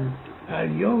when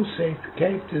Yosef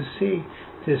came to see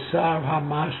the Sar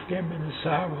HaMashkim and the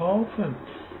Sar HaOfim.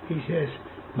 He says,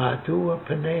 Madua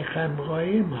Penechem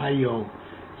Roim Hayom.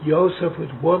 Yosef,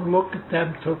 with one look at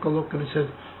them, took a look and said,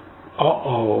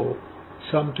 uh-oh,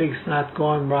 something's not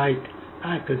going right.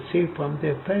 I could see from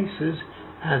their faces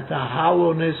and the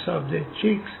hollowness of their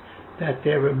cheeks that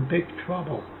they're in big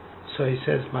trouble. So he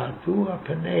says, Madua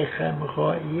Penechem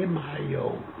Roim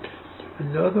Hayom.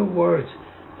 In other words,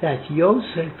 that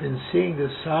Yosef, in seeing the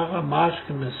Sarah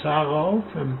Mashkim and Sarah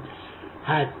Ophim,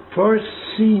 had first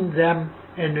seen them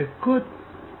in a good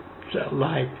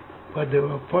light, but they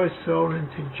were first thrown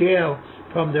into jail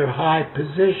from their high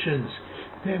positions.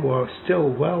 They were still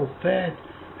well fed,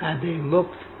 and they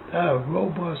looked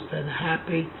robust and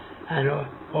happy, and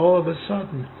all of a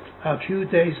sudden, a few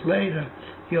days later,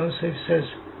 Yosef says,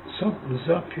 something's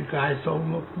up, you guys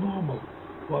don't look normal.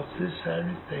 What's this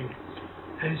anything?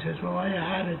 And he says, well, I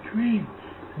had a dream.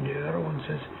 And the other one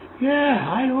says, yeah,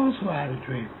 I also had a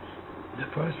dream. The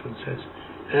first one says,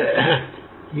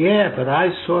 yeah, but I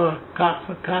saw kach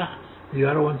v'kach. The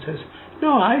other one says,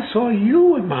 no, I saw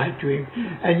you in my dream,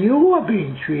 and you were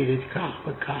being treated kach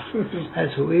v'kach. And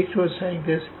so each was saying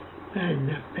this, and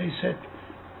they said,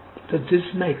 does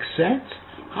this make sense?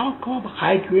 How come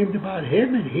I dreamed about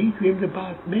him and he dreamed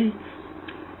about me?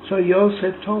 So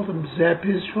Yosef told them, Zeb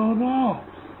Israel, no.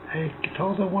 And he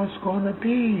told them what's going to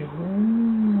be.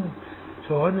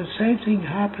 So and the same thing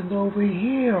happened over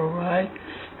here, right?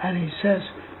 And he says,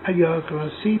 you're going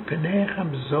to see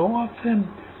Penechem Zoafim,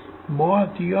 more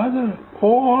of the other,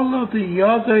 all of the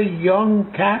other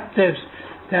young captives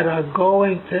that are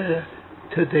going to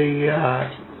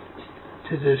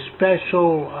the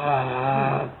special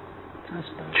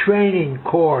training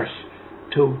course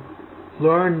to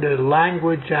learn the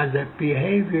language and the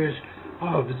behaviors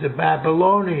of the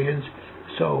Babylonians.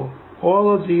 So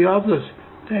all of the others,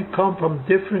 they come from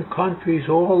different countries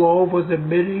all over the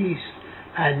Middle East,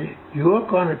 and you're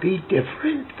going to be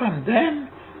different from them?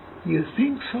 You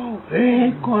think so? It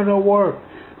ain't going to work,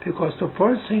 because the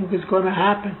first thing that's going to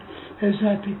happen is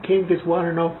that the king is want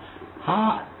to know,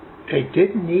 they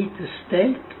didn't eat the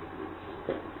steak?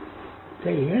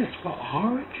 They asked for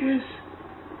oranges?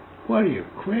 What are you,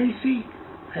 crazy?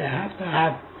 They have to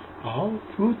have a whole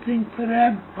fruit thing for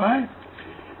them, right?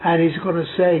 And he's going to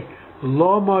say,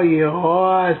 Lomo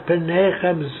Yehoaz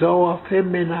Penechem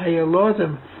Zoafim Min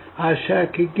Hayalodim Asher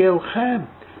Kigilchem.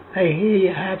 And here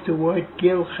you have the word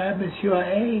Gilchem is your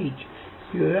age.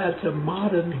 You have the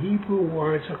modern Hebrew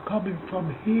words are coming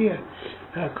from here.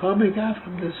 They're coming out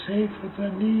from the Sefer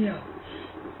Doniel.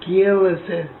 Gil is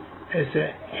the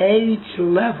age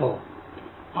level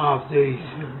of these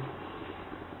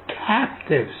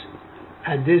captives,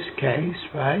 in this case,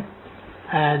 right?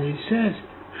 And he says,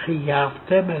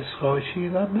 Chiyavtem es Roshi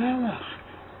LaMelech.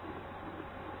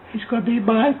 It's going to be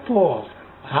my fault.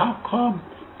 How come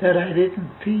that I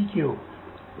didn't feed you?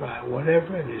 Right,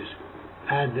 whatever it is.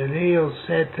 And Doniel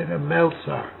said to the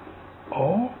Meltzar,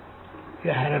 oh,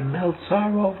 you had a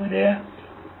Meltzar over there?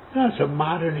 That's a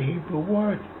modern Hebrew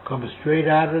word. Comes straight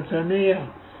out of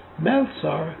Doniel.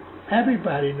 Meltzar,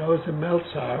 everybody knows the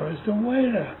Meltzar is the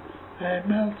waiter. And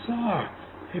Meltzar,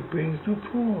 it brings the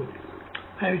food.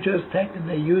 I just taken,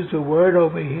 they use the word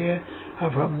over here,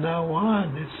 and from now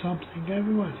on, it's something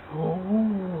everyone's,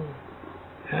 oh,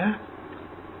 yeah?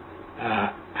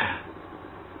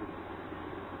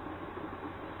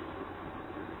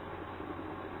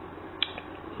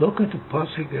 Look at the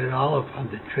pasuk in Aleph on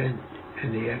the trend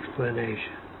in the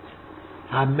explanation.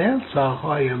 Hameltzar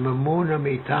hoya memuna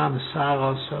mitam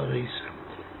Sarah Sarisa.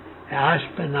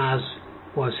 Ashpenaz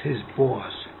was his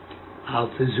boss. Al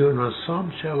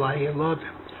Tizunosom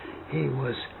Shalayilodim. He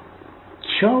was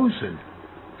chosen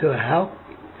to help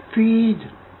feed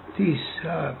these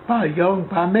young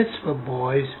bar mitzvah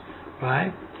boys,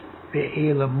 right?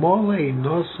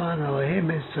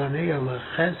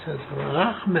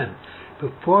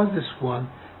 Before this one,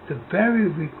 the very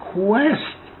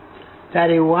request that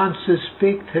he wants to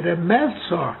speak to the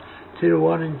Meltzar, to the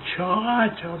one in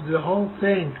charge of the whole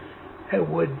thing, it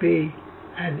would be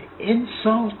an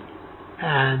insult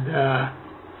and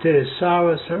to the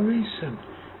Saras Harisim.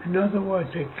 In other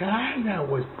words, the guy that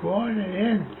was brought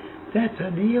in, that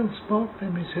Doniel spoke to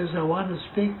him, he says, I want to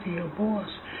speak to your boss,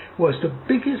 was the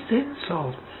biggest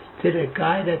insult to the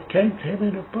guy that came to him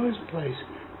in the first place.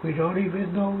 We don't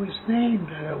even know his name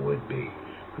that it would be.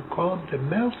 We call him the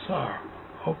Meltzar.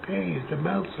 Okay, he's the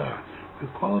Meltzar. We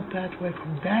call it that way.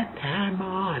 From that time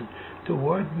on, the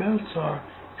word Meltzar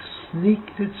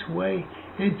sneaked its way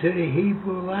into the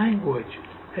Hebrew language.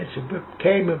 It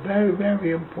became a very,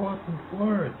 very important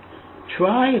word.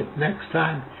 Try it next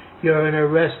time you're in a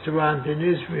restaurant in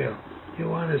Israel. You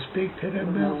want to speak to the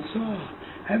Meltzar.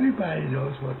 Everybody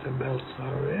knows what the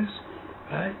Meltzar is,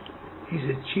 right? He's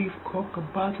a chief cook, a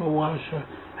bottle washer,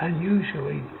 and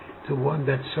usually the one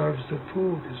that serves the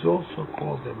food is also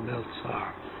called a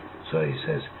Meltzar. So he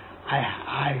says,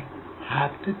 I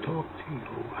have to talk to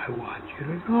you. I want you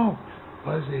to know.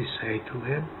 What does he say to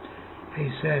him?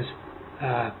 He says,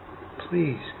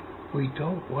 please, we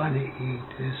don't want to eat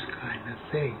this kind of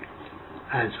thing.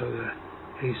 And so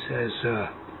he says,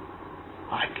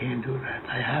 I can't do that.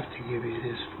 I have to give you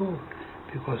this food.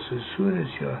 Because as soon as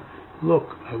you look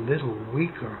a little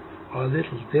weaker or a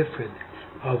little different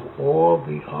of all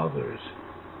the others.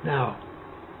 Now,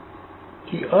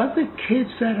 the other kids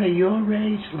that are your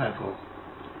age level,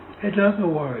 in other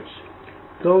words,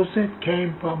 those that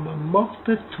came from a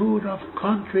multitude of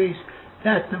countries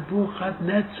that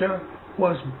Nebuchadnezzar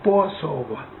was boss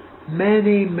over,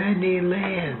 many, many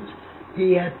lands.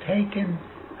 He had taken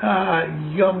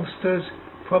youngsters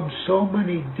from so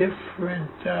many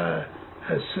different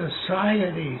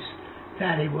societies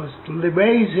that he was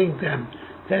raising them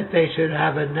that they should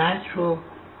have a natural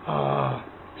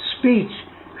speech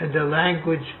in the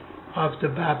language of the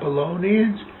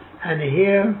Babylonians. And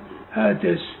here,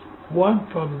 this one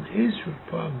from Israel,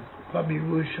 from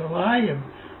Yerushalayim,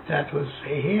 that was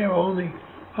here, only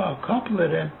a couple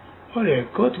of them. Oh, they're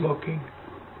good looking.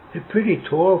 They're pretty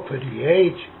tall for the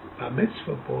age, bar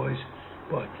mitzvah boys,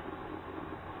 but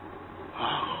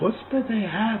chutzpah they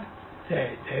have.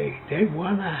 They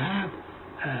want to have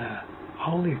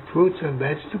only fruits and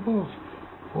vegetables.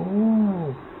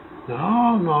 Oh,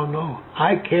 no.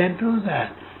 I can't do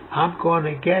that. I'm going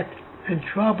to get in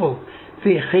trouble.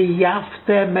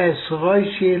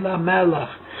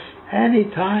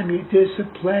 Anytime you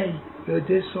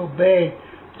disobey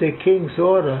the king's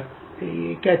order,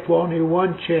 you get only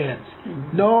one chance.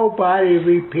 Mm-hmm. Nobody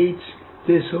repeats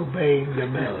disobeying the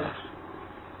melech.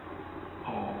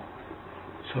 Oh,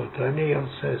 so Doniel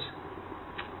says,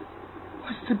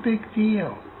 what's the big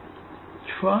deal?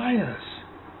 Try us.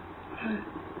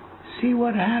 See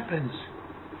what happens.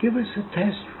 Give us a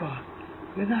test run.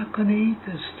 We're not going to eat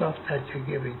the stuff that you're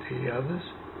giving to the others.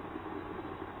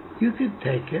 You can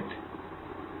take it.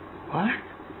 What?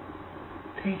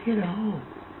 Take it home.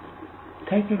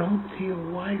 Take it home to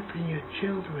your wife and your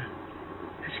children.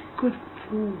 It's good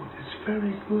food. It's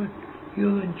very good.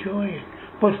 You'll enjoy it.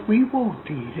 But we won't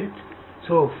eat it.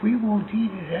 So if we won't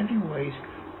eat it anyways,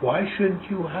 why shouldn't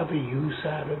you have a use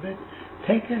out of it?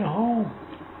 Take it home.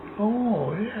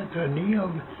 Oh, yeah,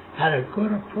 Doniel had a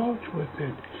good approach with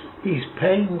it. He's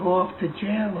paying off the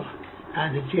jailer,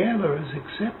 and the jailer is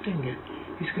accepting it.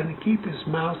 He's going to keep his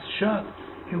mouth shut.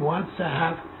 He wants to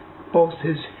have both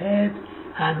his head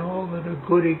and all of the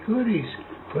goodies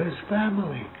for his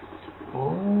family.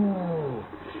 Oh,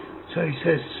 so he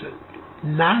says,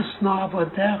 Nasna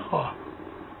Avadecha,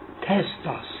 test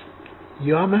us.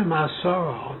 Yomim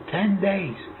Asara, 10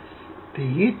 days.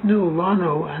 V'yitnu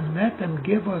lanu, and let them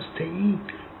give us to eat.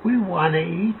 We want to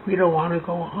eat. We don't want to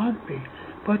go hungry.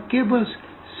 But give us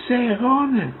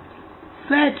seironim,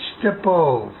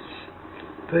 vegetables.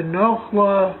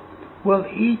 V'nochla will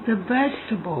eat the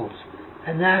vegetables.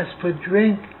 And as for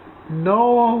drink,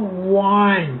 no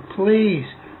wine, please.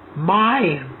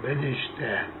 Mayim, finish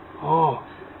that. Oh,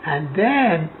 and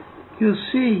then you'll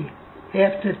see,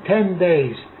 after 10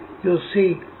 days, you'll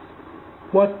see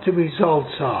what the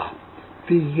results are.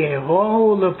 And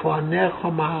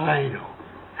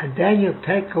then you'll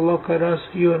take a look at us,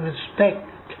 you'll inspect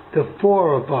the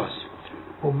four of us.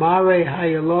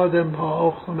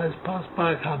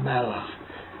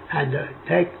 And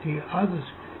take the others,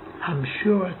 I'm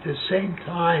sure at the same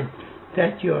time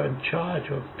that you're in charge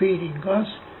of feeding us,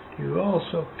 you're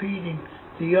also feeding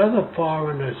the other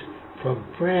foreigners from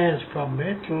France, from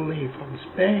Italy, from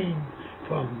Spain,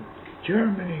 from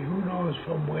Germany, who knows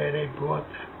from where they brought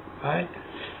them, right?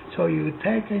 So you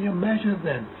take and you measure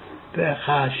them.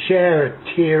 V'chasher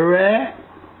tireh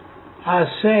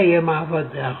aseyim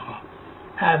avadecha.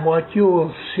 And what you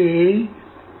will see,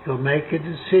 you'll make a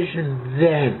decision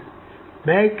then.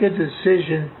 Make a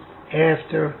decision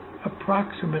after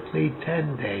approximately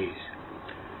 10 days.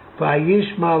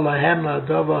 Vayishma lahem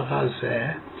ladavar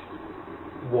hazeh.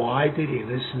 Why did he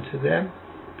listen to them?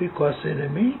 Because in the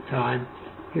meantime,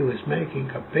 he was making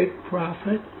a big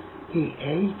profit. He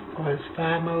ate for his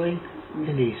family,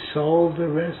 and he sold the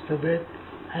rest of it,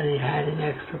 and he had an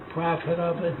extra profit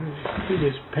of it. He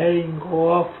was paying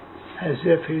off as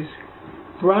if he's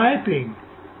bribing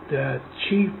the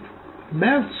chief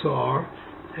Meltzar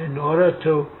in order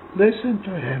to listen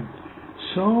to him.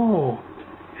 So,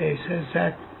 he says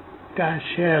that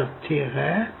Kasher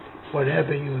Tireh,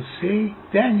 whatever you see,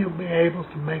 then you'll be able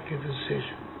to make a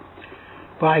decision.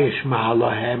 Vayishma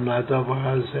lahem ladavar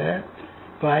hazeh,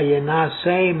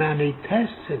 vayenasem, and he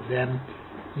tested them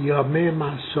yomim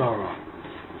asora,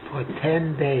 for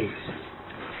 10 days.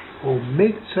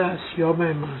 Umiktsas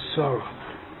yomim asora,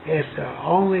 after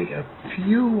only a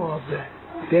few of the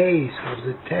days of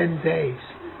the 10 days,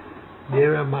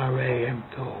 nira mareim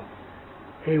tov.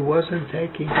 He wasn't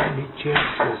taking any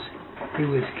chances. He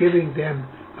was giving them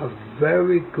a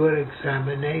very good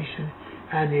examination,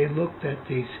 and he looked at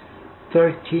these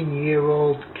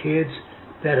 13-year-old kids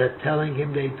that are telling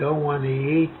him they don't want to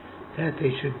eat, that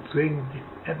they should bring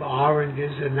them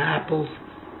oranges and apples,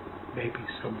 maybe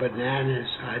some bananas,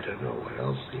 I don't know what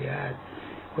else he had.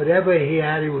 Whatever he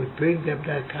had, he would bring them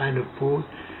that kind of food,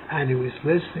 and he was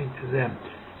listening to them.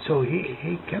 So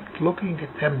he kept looking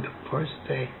at them the first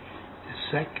day, the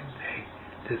second day,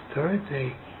 the third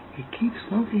day. He keeps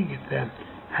looking at them,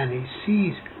 and he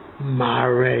sees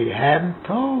Marehem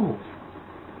Tov.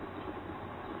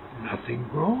 Nothing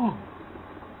wrong.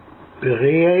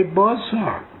 B'riei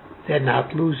Bosar. They're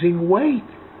not losing weight.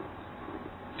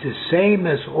 The same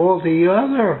as all the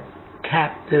other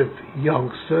captive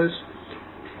youngsters,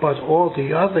 but all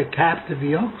the other captive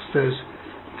youngsters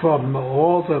from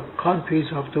all the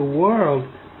countries of the world,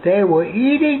 they were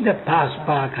eating the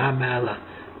Pasbag Hamela.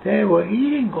 They were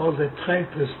eating all the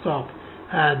treifah stuff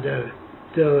and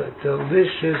the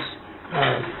delicious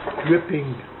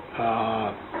dripping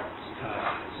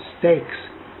steaks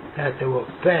that they were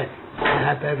fed and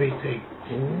have everything.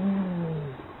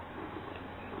 Ooh.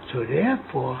 So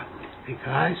therefore, the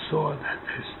guy saw that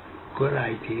there's a good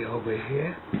idea over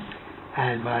here,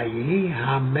 and Vayihi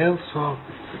HaMeltzar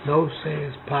no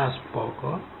says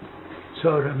Pasbogo.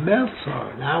 So the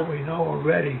Meltzar, now we know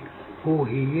already who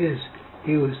he is.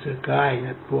 He was the guy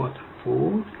that brought the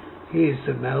food. He is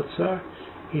the Meltzar.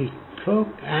 He took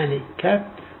and he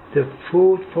kept the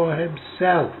food for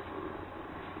himself.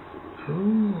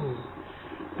 Ooh.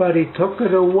 But he took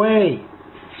it away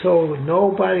so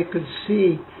nobody could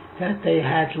see that they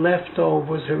had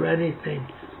leftovers or anything.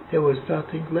 There was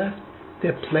nothing left.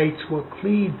 Their plates were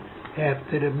clean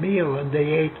after the meal, and they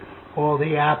ate all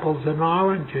the apples and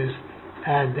oranges,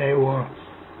 and they were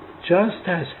just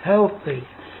as healthy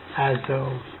as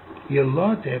those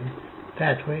Yelodim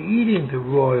that were eating the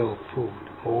royal food.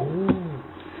 Oh,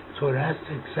 so that's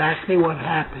exactly what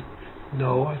happened.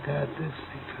 Noah got this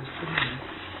thing.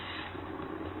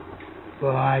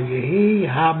 Vayehi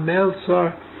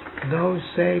HaMeltzar no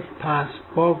say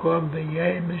Pasbogom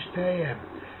v'yeh mishteyem.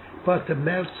 But the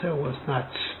Meltzar was not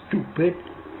stupid.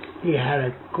 He had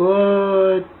a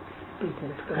good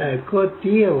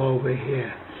deal over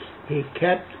here. He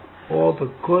kept all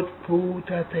the good food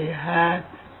that they had,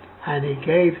 and he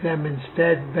gave them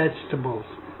instead vegetables.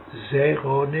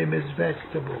 Zeronim is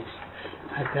vegetables.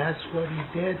 And that's what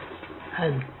he did.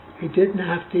 And he didn't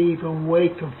have to even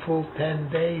wait a full 10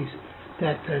 days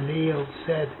that Doniel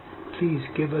said, please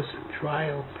give us a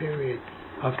trial period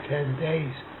of 10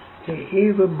 days.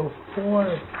 Even before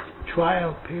the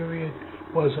trial period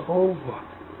was over,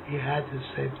 he had the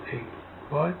same thing.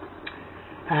 What?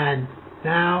 And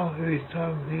now he's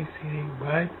talking these things,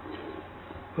 right?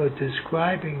 But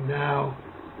describing now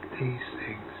these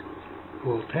things. It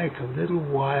will take a little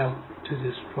while to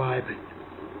describe it.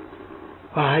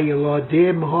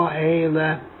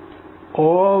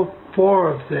 All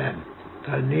four of them,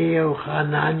 Doniel,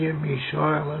 Hananiah,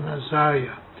 Mishael, and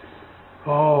Azariah.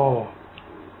 Oh,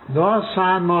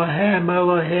 Nosan Lohem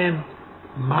Elohim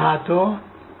Mado,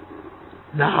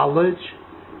 knowledge,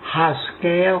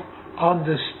 Haskell,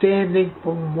 understanding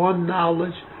from one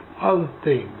knowledge other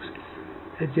things.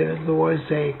 In other words,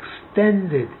 they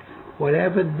extended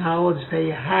whatever knowledge they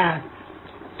had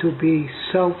to be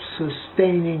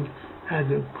self-sustaining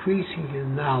and increasing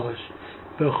in knowledge.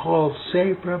 B'chol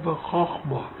sefer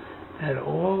v'chochma, and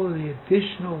all of the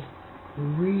additional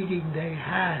reading they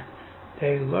had,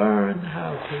 they learned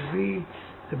how to read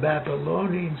the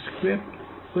Babylonian script,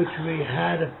 which we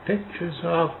had pictures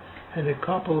of in a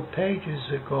couple of pages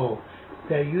ago.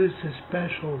 They used a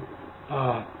special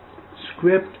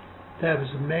script that was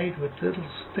made with little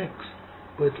sticks,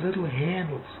 with little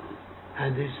handles,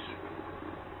 and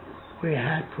we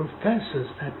had professors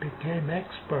that became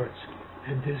experts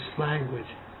in this language.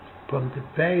 From the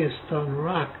Bay of Stone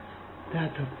Rock,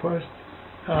 that the first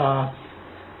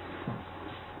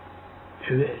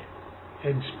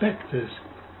inspectors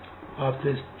of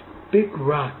this big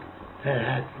rock that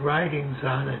had writings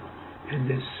on it in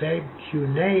the same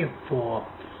cuneiform.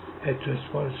 It was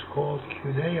what is called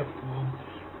cuneiform,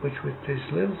 which with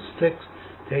these little sticks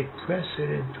they press it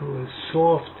into a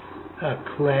soft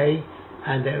clay,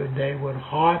 and they would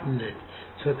harden it,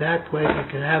 so that way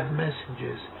they could have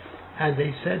messages. And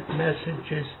they sent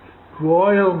messages,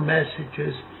 royal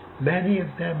messages. Many of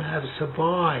them have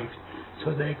survived,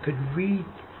 so they could read.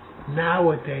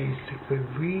 Nowadays they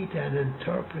could read and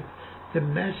interpret the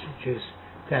messages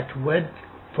that went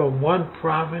from one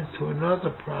province to another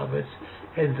province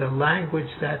in the language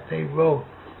that they wrote.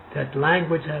 That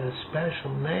language had a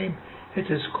special name. It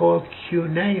is called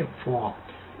cuneiform.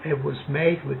 It was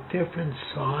made with different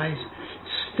size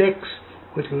sticks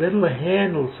with little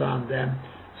handles on them,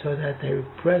 so that they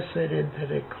would press it into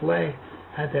the clay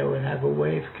and they would have a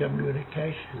way of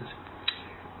communications.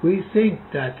 We think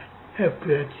that if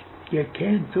you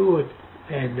can't do it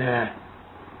in the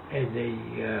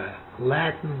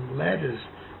Latin letters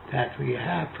that we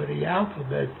have for the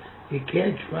alphabet, you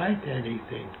can't write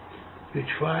anything. You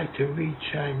try to read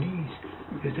Chinese,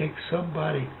 you take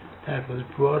somebody that was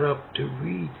brought up to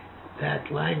read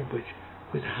that language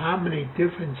with how many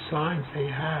different signs they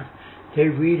have. They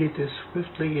read it as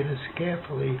swiftly and as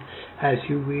carefully as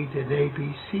you read an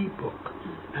ABC book.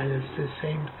 And it's the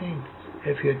same thing.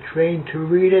 If you're trained to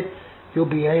read it, you'll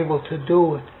be able to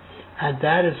do it. And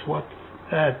that is what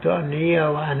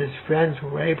Doniel and his friends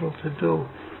were able to do.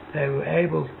 They were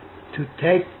able to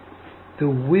take the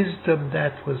wisdom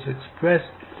that was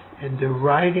expressed in the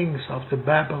writings of the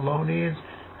Babylonians,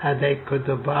 and they could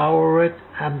devour it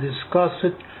and discuss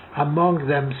it among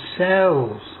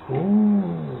themselves.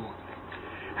 Ooh.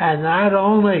 And not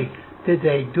only did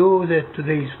they do that to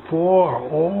these four,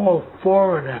 all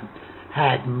four of them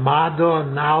had Mado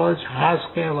knowledge,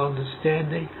 Haskell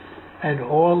understanding, and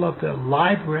all of the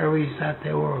libraries that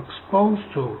they were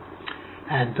exposed to.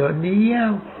 And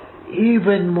Doniel,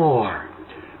 even more.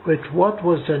 With what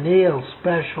was Doniel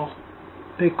special?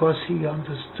 Because he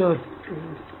understood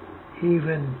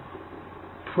even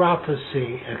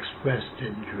prophecy expressed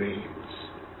in dreams.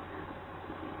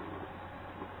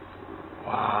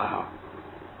 Wow.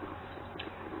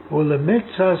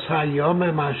 Ulemitzas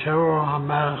hayomim asher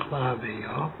hamelech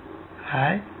la'aviyo.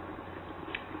 Right?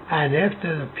 And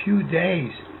after a few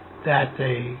days that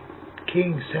the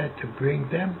king said to bring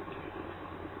them,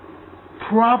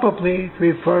 probably it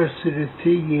refers to the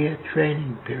 3-year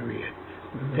training period.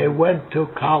 Mm-hmm. They went to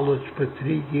college for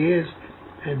 3 years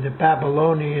in the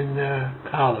Babylonian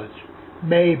college.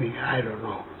 Maybe, I don't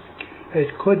know.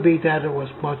 It could be that it was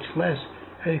much less.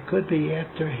 It could be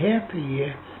after half a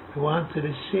year they wanted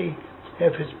to see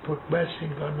if it's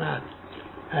progressing or not.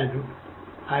 And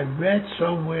I read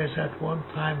somewhere at one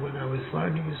time when I was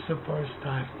learning this the first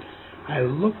time, I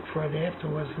looked for it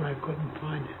afterwards and I couldn't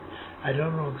find it. I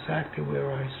don't know exactly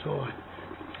where I saw it.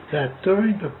 That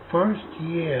during the first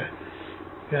year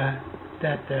that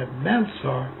the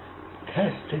Meltzar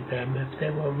tested them if they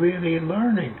were really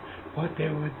learning what they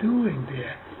were doing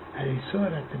there. And he saw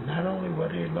that not only were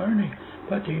they learning,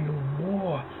 but they knew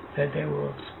more that they were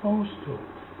exposed to.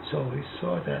 So he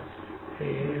saw that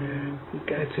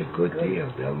it's a good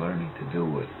deal. They're learning to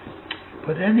do it.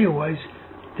 But anyways,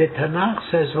 the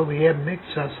Tanach says over here,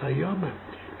 Miktsas Hayomim.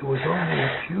 It was only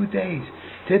a few days.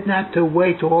 Didn't have to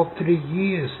wait all 3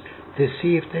 years to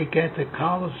see if they get a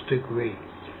college degree.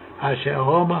 Asher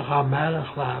Omach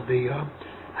HaMelech La'aviyah.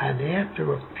 And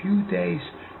after a few days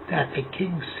that the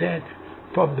king said,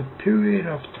 from the period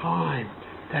of time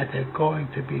that they're going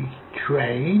to be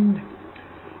trained,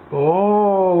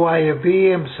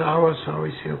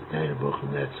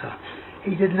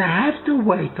 he didn't have to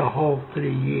wait the whole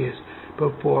 3 years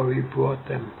before he brought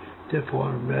them to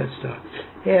Nebuchadnezzar.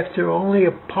 After only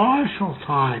a partial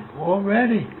time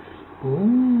already. And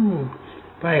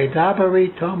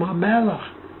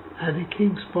and the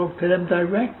king spoke to them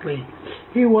directly.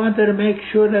 He wanted to make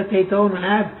sure that they don't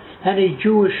have any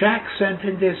Jewish accent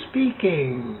in their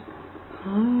speaking.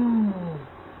 Oh.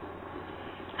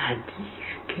 And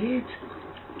these kids,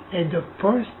 in the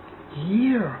first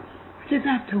year, we didn't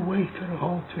have to wait for the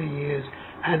whole 3 years,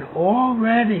 and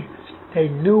already they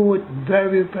knew it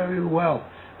very, very well.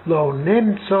 Lo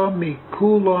nimtza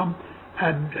mikulam,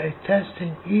 and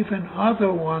testing even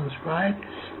other ones, right?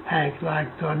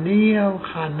 Like Doniel,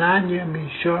 Hananiah,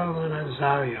 Mishael, and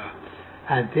Azariah.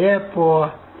 And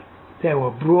therefore, they were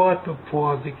brought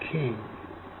before the king.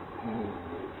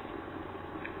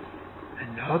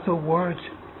 In other words,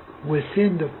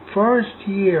 within the first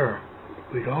year,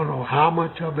 we don't know how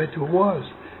much of it was,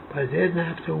 but they didn't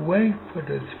have to wait for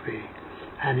the 3.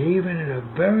 And even in a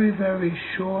very, very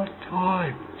short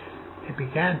time, they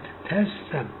began to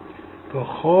test them.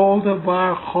 B'chol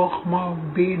davar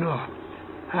chochma bina,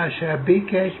 asher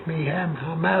bikesh mihem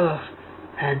hamelech,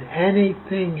 and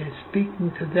anything is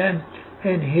speaking to them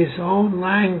in his own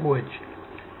language.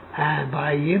 And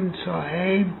by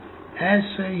yimtzaim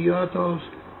esa yodos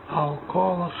al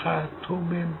kol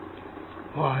hatumim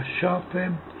or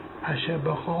hashofim asher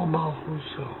b'chol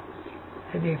malchuso.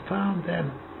 And he found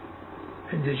them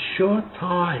in this short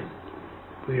time.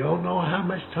 We don't know how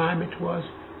much time it was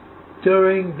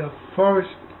during the first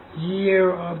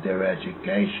year of their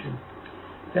education,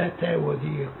 that they were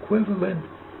the equivalent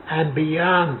and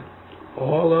beyond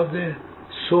all of the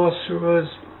sorcerers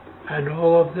and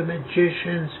all of the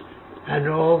magicians and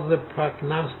all the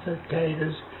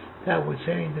prognosticators that would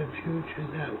say in the future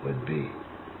that would be.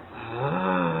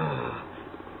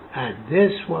 And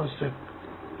this was the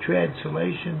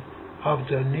translation of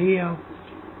Doniel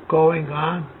going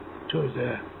on to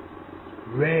the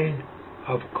reign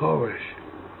of Koresh.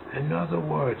 In other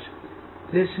words,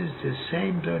 this is the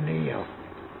same Doniel.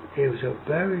 It was a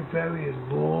very, very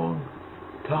long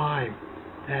time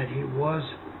that he was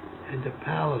in the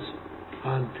palace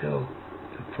until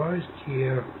the first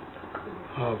year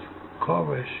of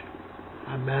Koresh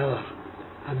HaMelech.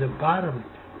 On the bottom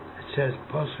it says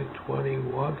Pasuk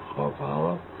 21, Chov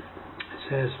Aleph, it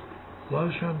says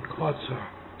Loshan Kotzar,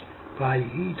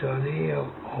 Vayi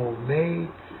Doniel Omeid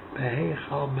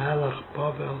Behechal Melech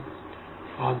Bavel,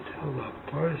 until the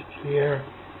first year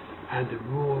and the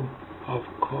rule of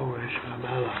Koresh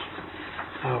HaMelech.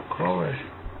 Now Koresh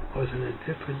was in a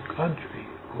different country.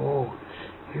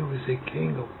 He was the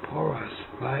king of Porus,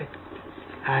 right?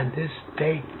 And this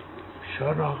date,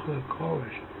 Shonach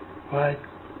Koresh, right?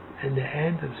 And the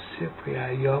end of Sifri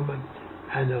HaYomim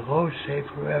and the Rosh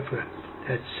Sefer Ever,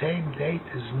 that same date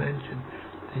is mentioned.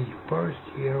 The first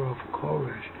year of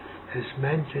Koresh is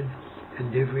mentioned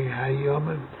in Divrei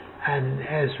HaYomim and in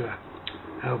Ezra.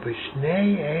 Now,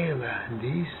 B'shnei Eila, in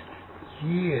these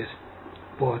years,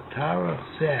 B'tarach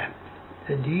Zeh,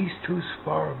 in these 2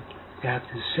 Sfarim, they have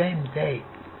the same date,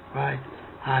 right?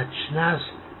 Ha'Shnas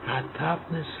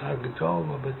Ha'tapnis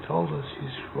Ha'Gdola B'Tolos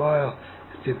Yisrael,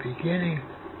 at the beginning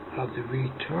of the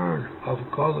return of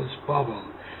Golus Babel.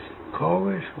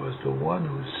 Koresh was the one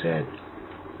who said,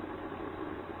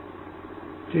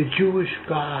 the Jewish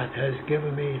God has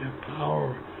given me the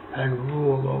power and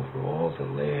rule over all the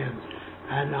lands,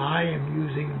 and I am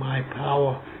using my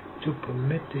power to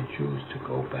permit the Jews to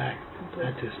go back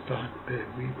and to start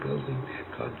rebuilding their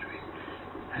country.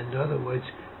 In other words,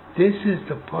 this is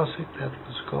the pasuk that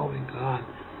was going on,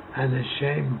 and the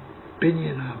Shem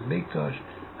Binyan HaMikdash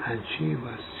and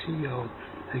Shiva Sion,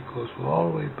 it goes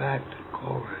all the way back to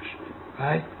Koresh,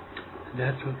 right? And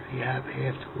that's what we have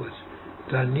afterwards.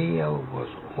 Doniel was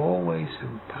always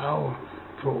in power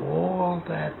for all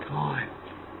that time.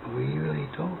 We really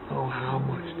don't know how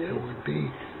much there would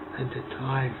be in the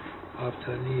time of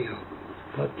Doniel.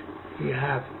 But we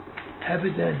have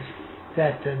evidence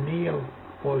that Doniel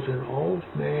was an old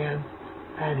man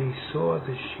and he saw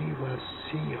the Shiva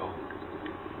Sion.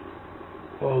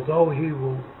 Although he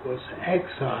was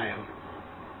exiled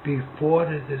before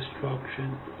the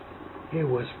destruction, he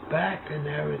was back in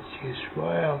Eretz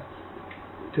Yisrael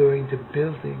during the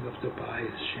building of the Bayis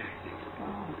Sheni.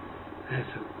 Wow. That's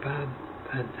a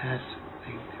fantastic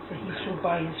thing to So he remember. saw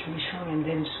Bayis Rishon and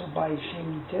then saw Bayis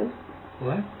Sheni too?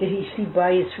 What? Did he see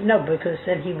Bayis? No, because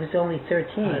then he was only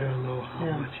 13. I don't know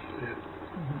how much he lived.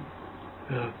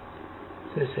 Now,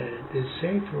 the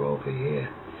Sefer over here,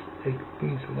 it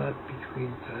means a lot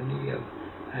between Doniel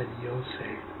and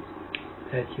Yosef.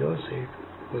 That Yosef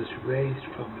was raised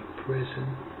from a prison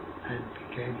and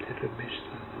became to the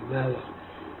Mishnah Melech.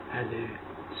 And the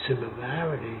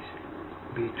similarities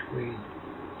between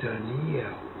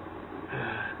Doniel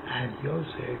and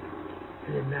Yosef,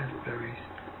 they're not very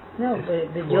No,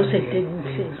 but Yosef didn't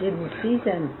see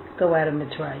them go out of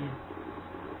Mitzrayim.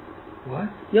 What?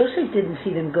 Yosef didn't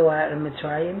see them go out of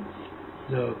Mitzrayim.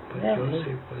 No, but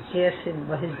Yosef was... He asked him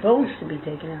for his bones to be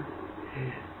taken out.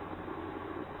 Yeah.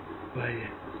 By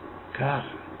Kach,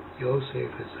 Yosef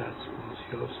is Atzmos,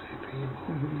 Yosef Imo.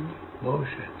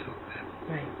 Moshe took them.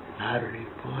 Right. How did he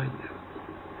find them?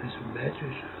 There's a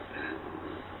medrash of that.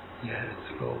 You had to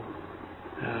throw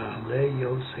lay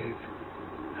Yosef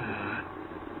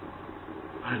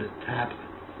on a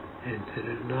tablet into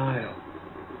the Nile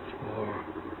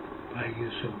by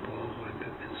using Bol and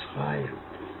Mitzrayim.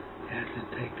 You had to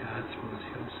take the Atzmos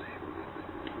Yosef with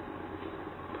it.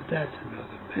 But that's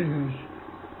another medrash.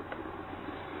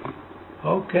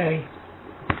 Okay,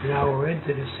 now we're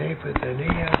into the Sefer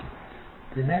Doniel.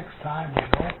 The next time we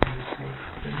open the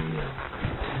Sefer Doniel,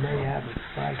 we may have a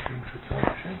slight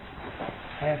introduction.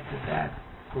 After that,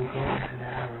 we'll go into the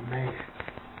Aramaic.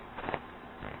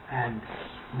 And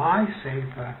my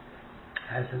Sefer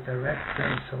has a direct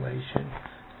translation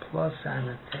plus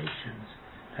annotations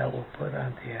that we'll put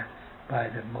on there by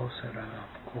the Mossad Rav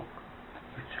Kook,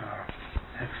 which are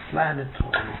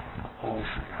explanatory all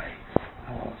the way.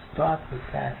 And we'll start with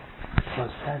that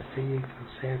because that's the Yikul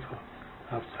Sefer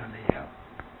of Doniel.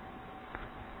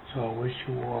 So I wish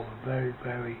you all a very,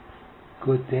 very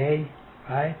good day,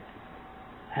 right?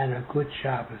 And a good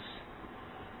Shabbos.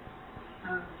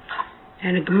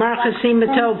 And a Gemar Chasim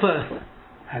Tova.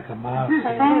 A Gemar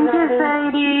Thank you,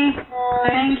 Sadie.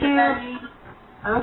 Thank you.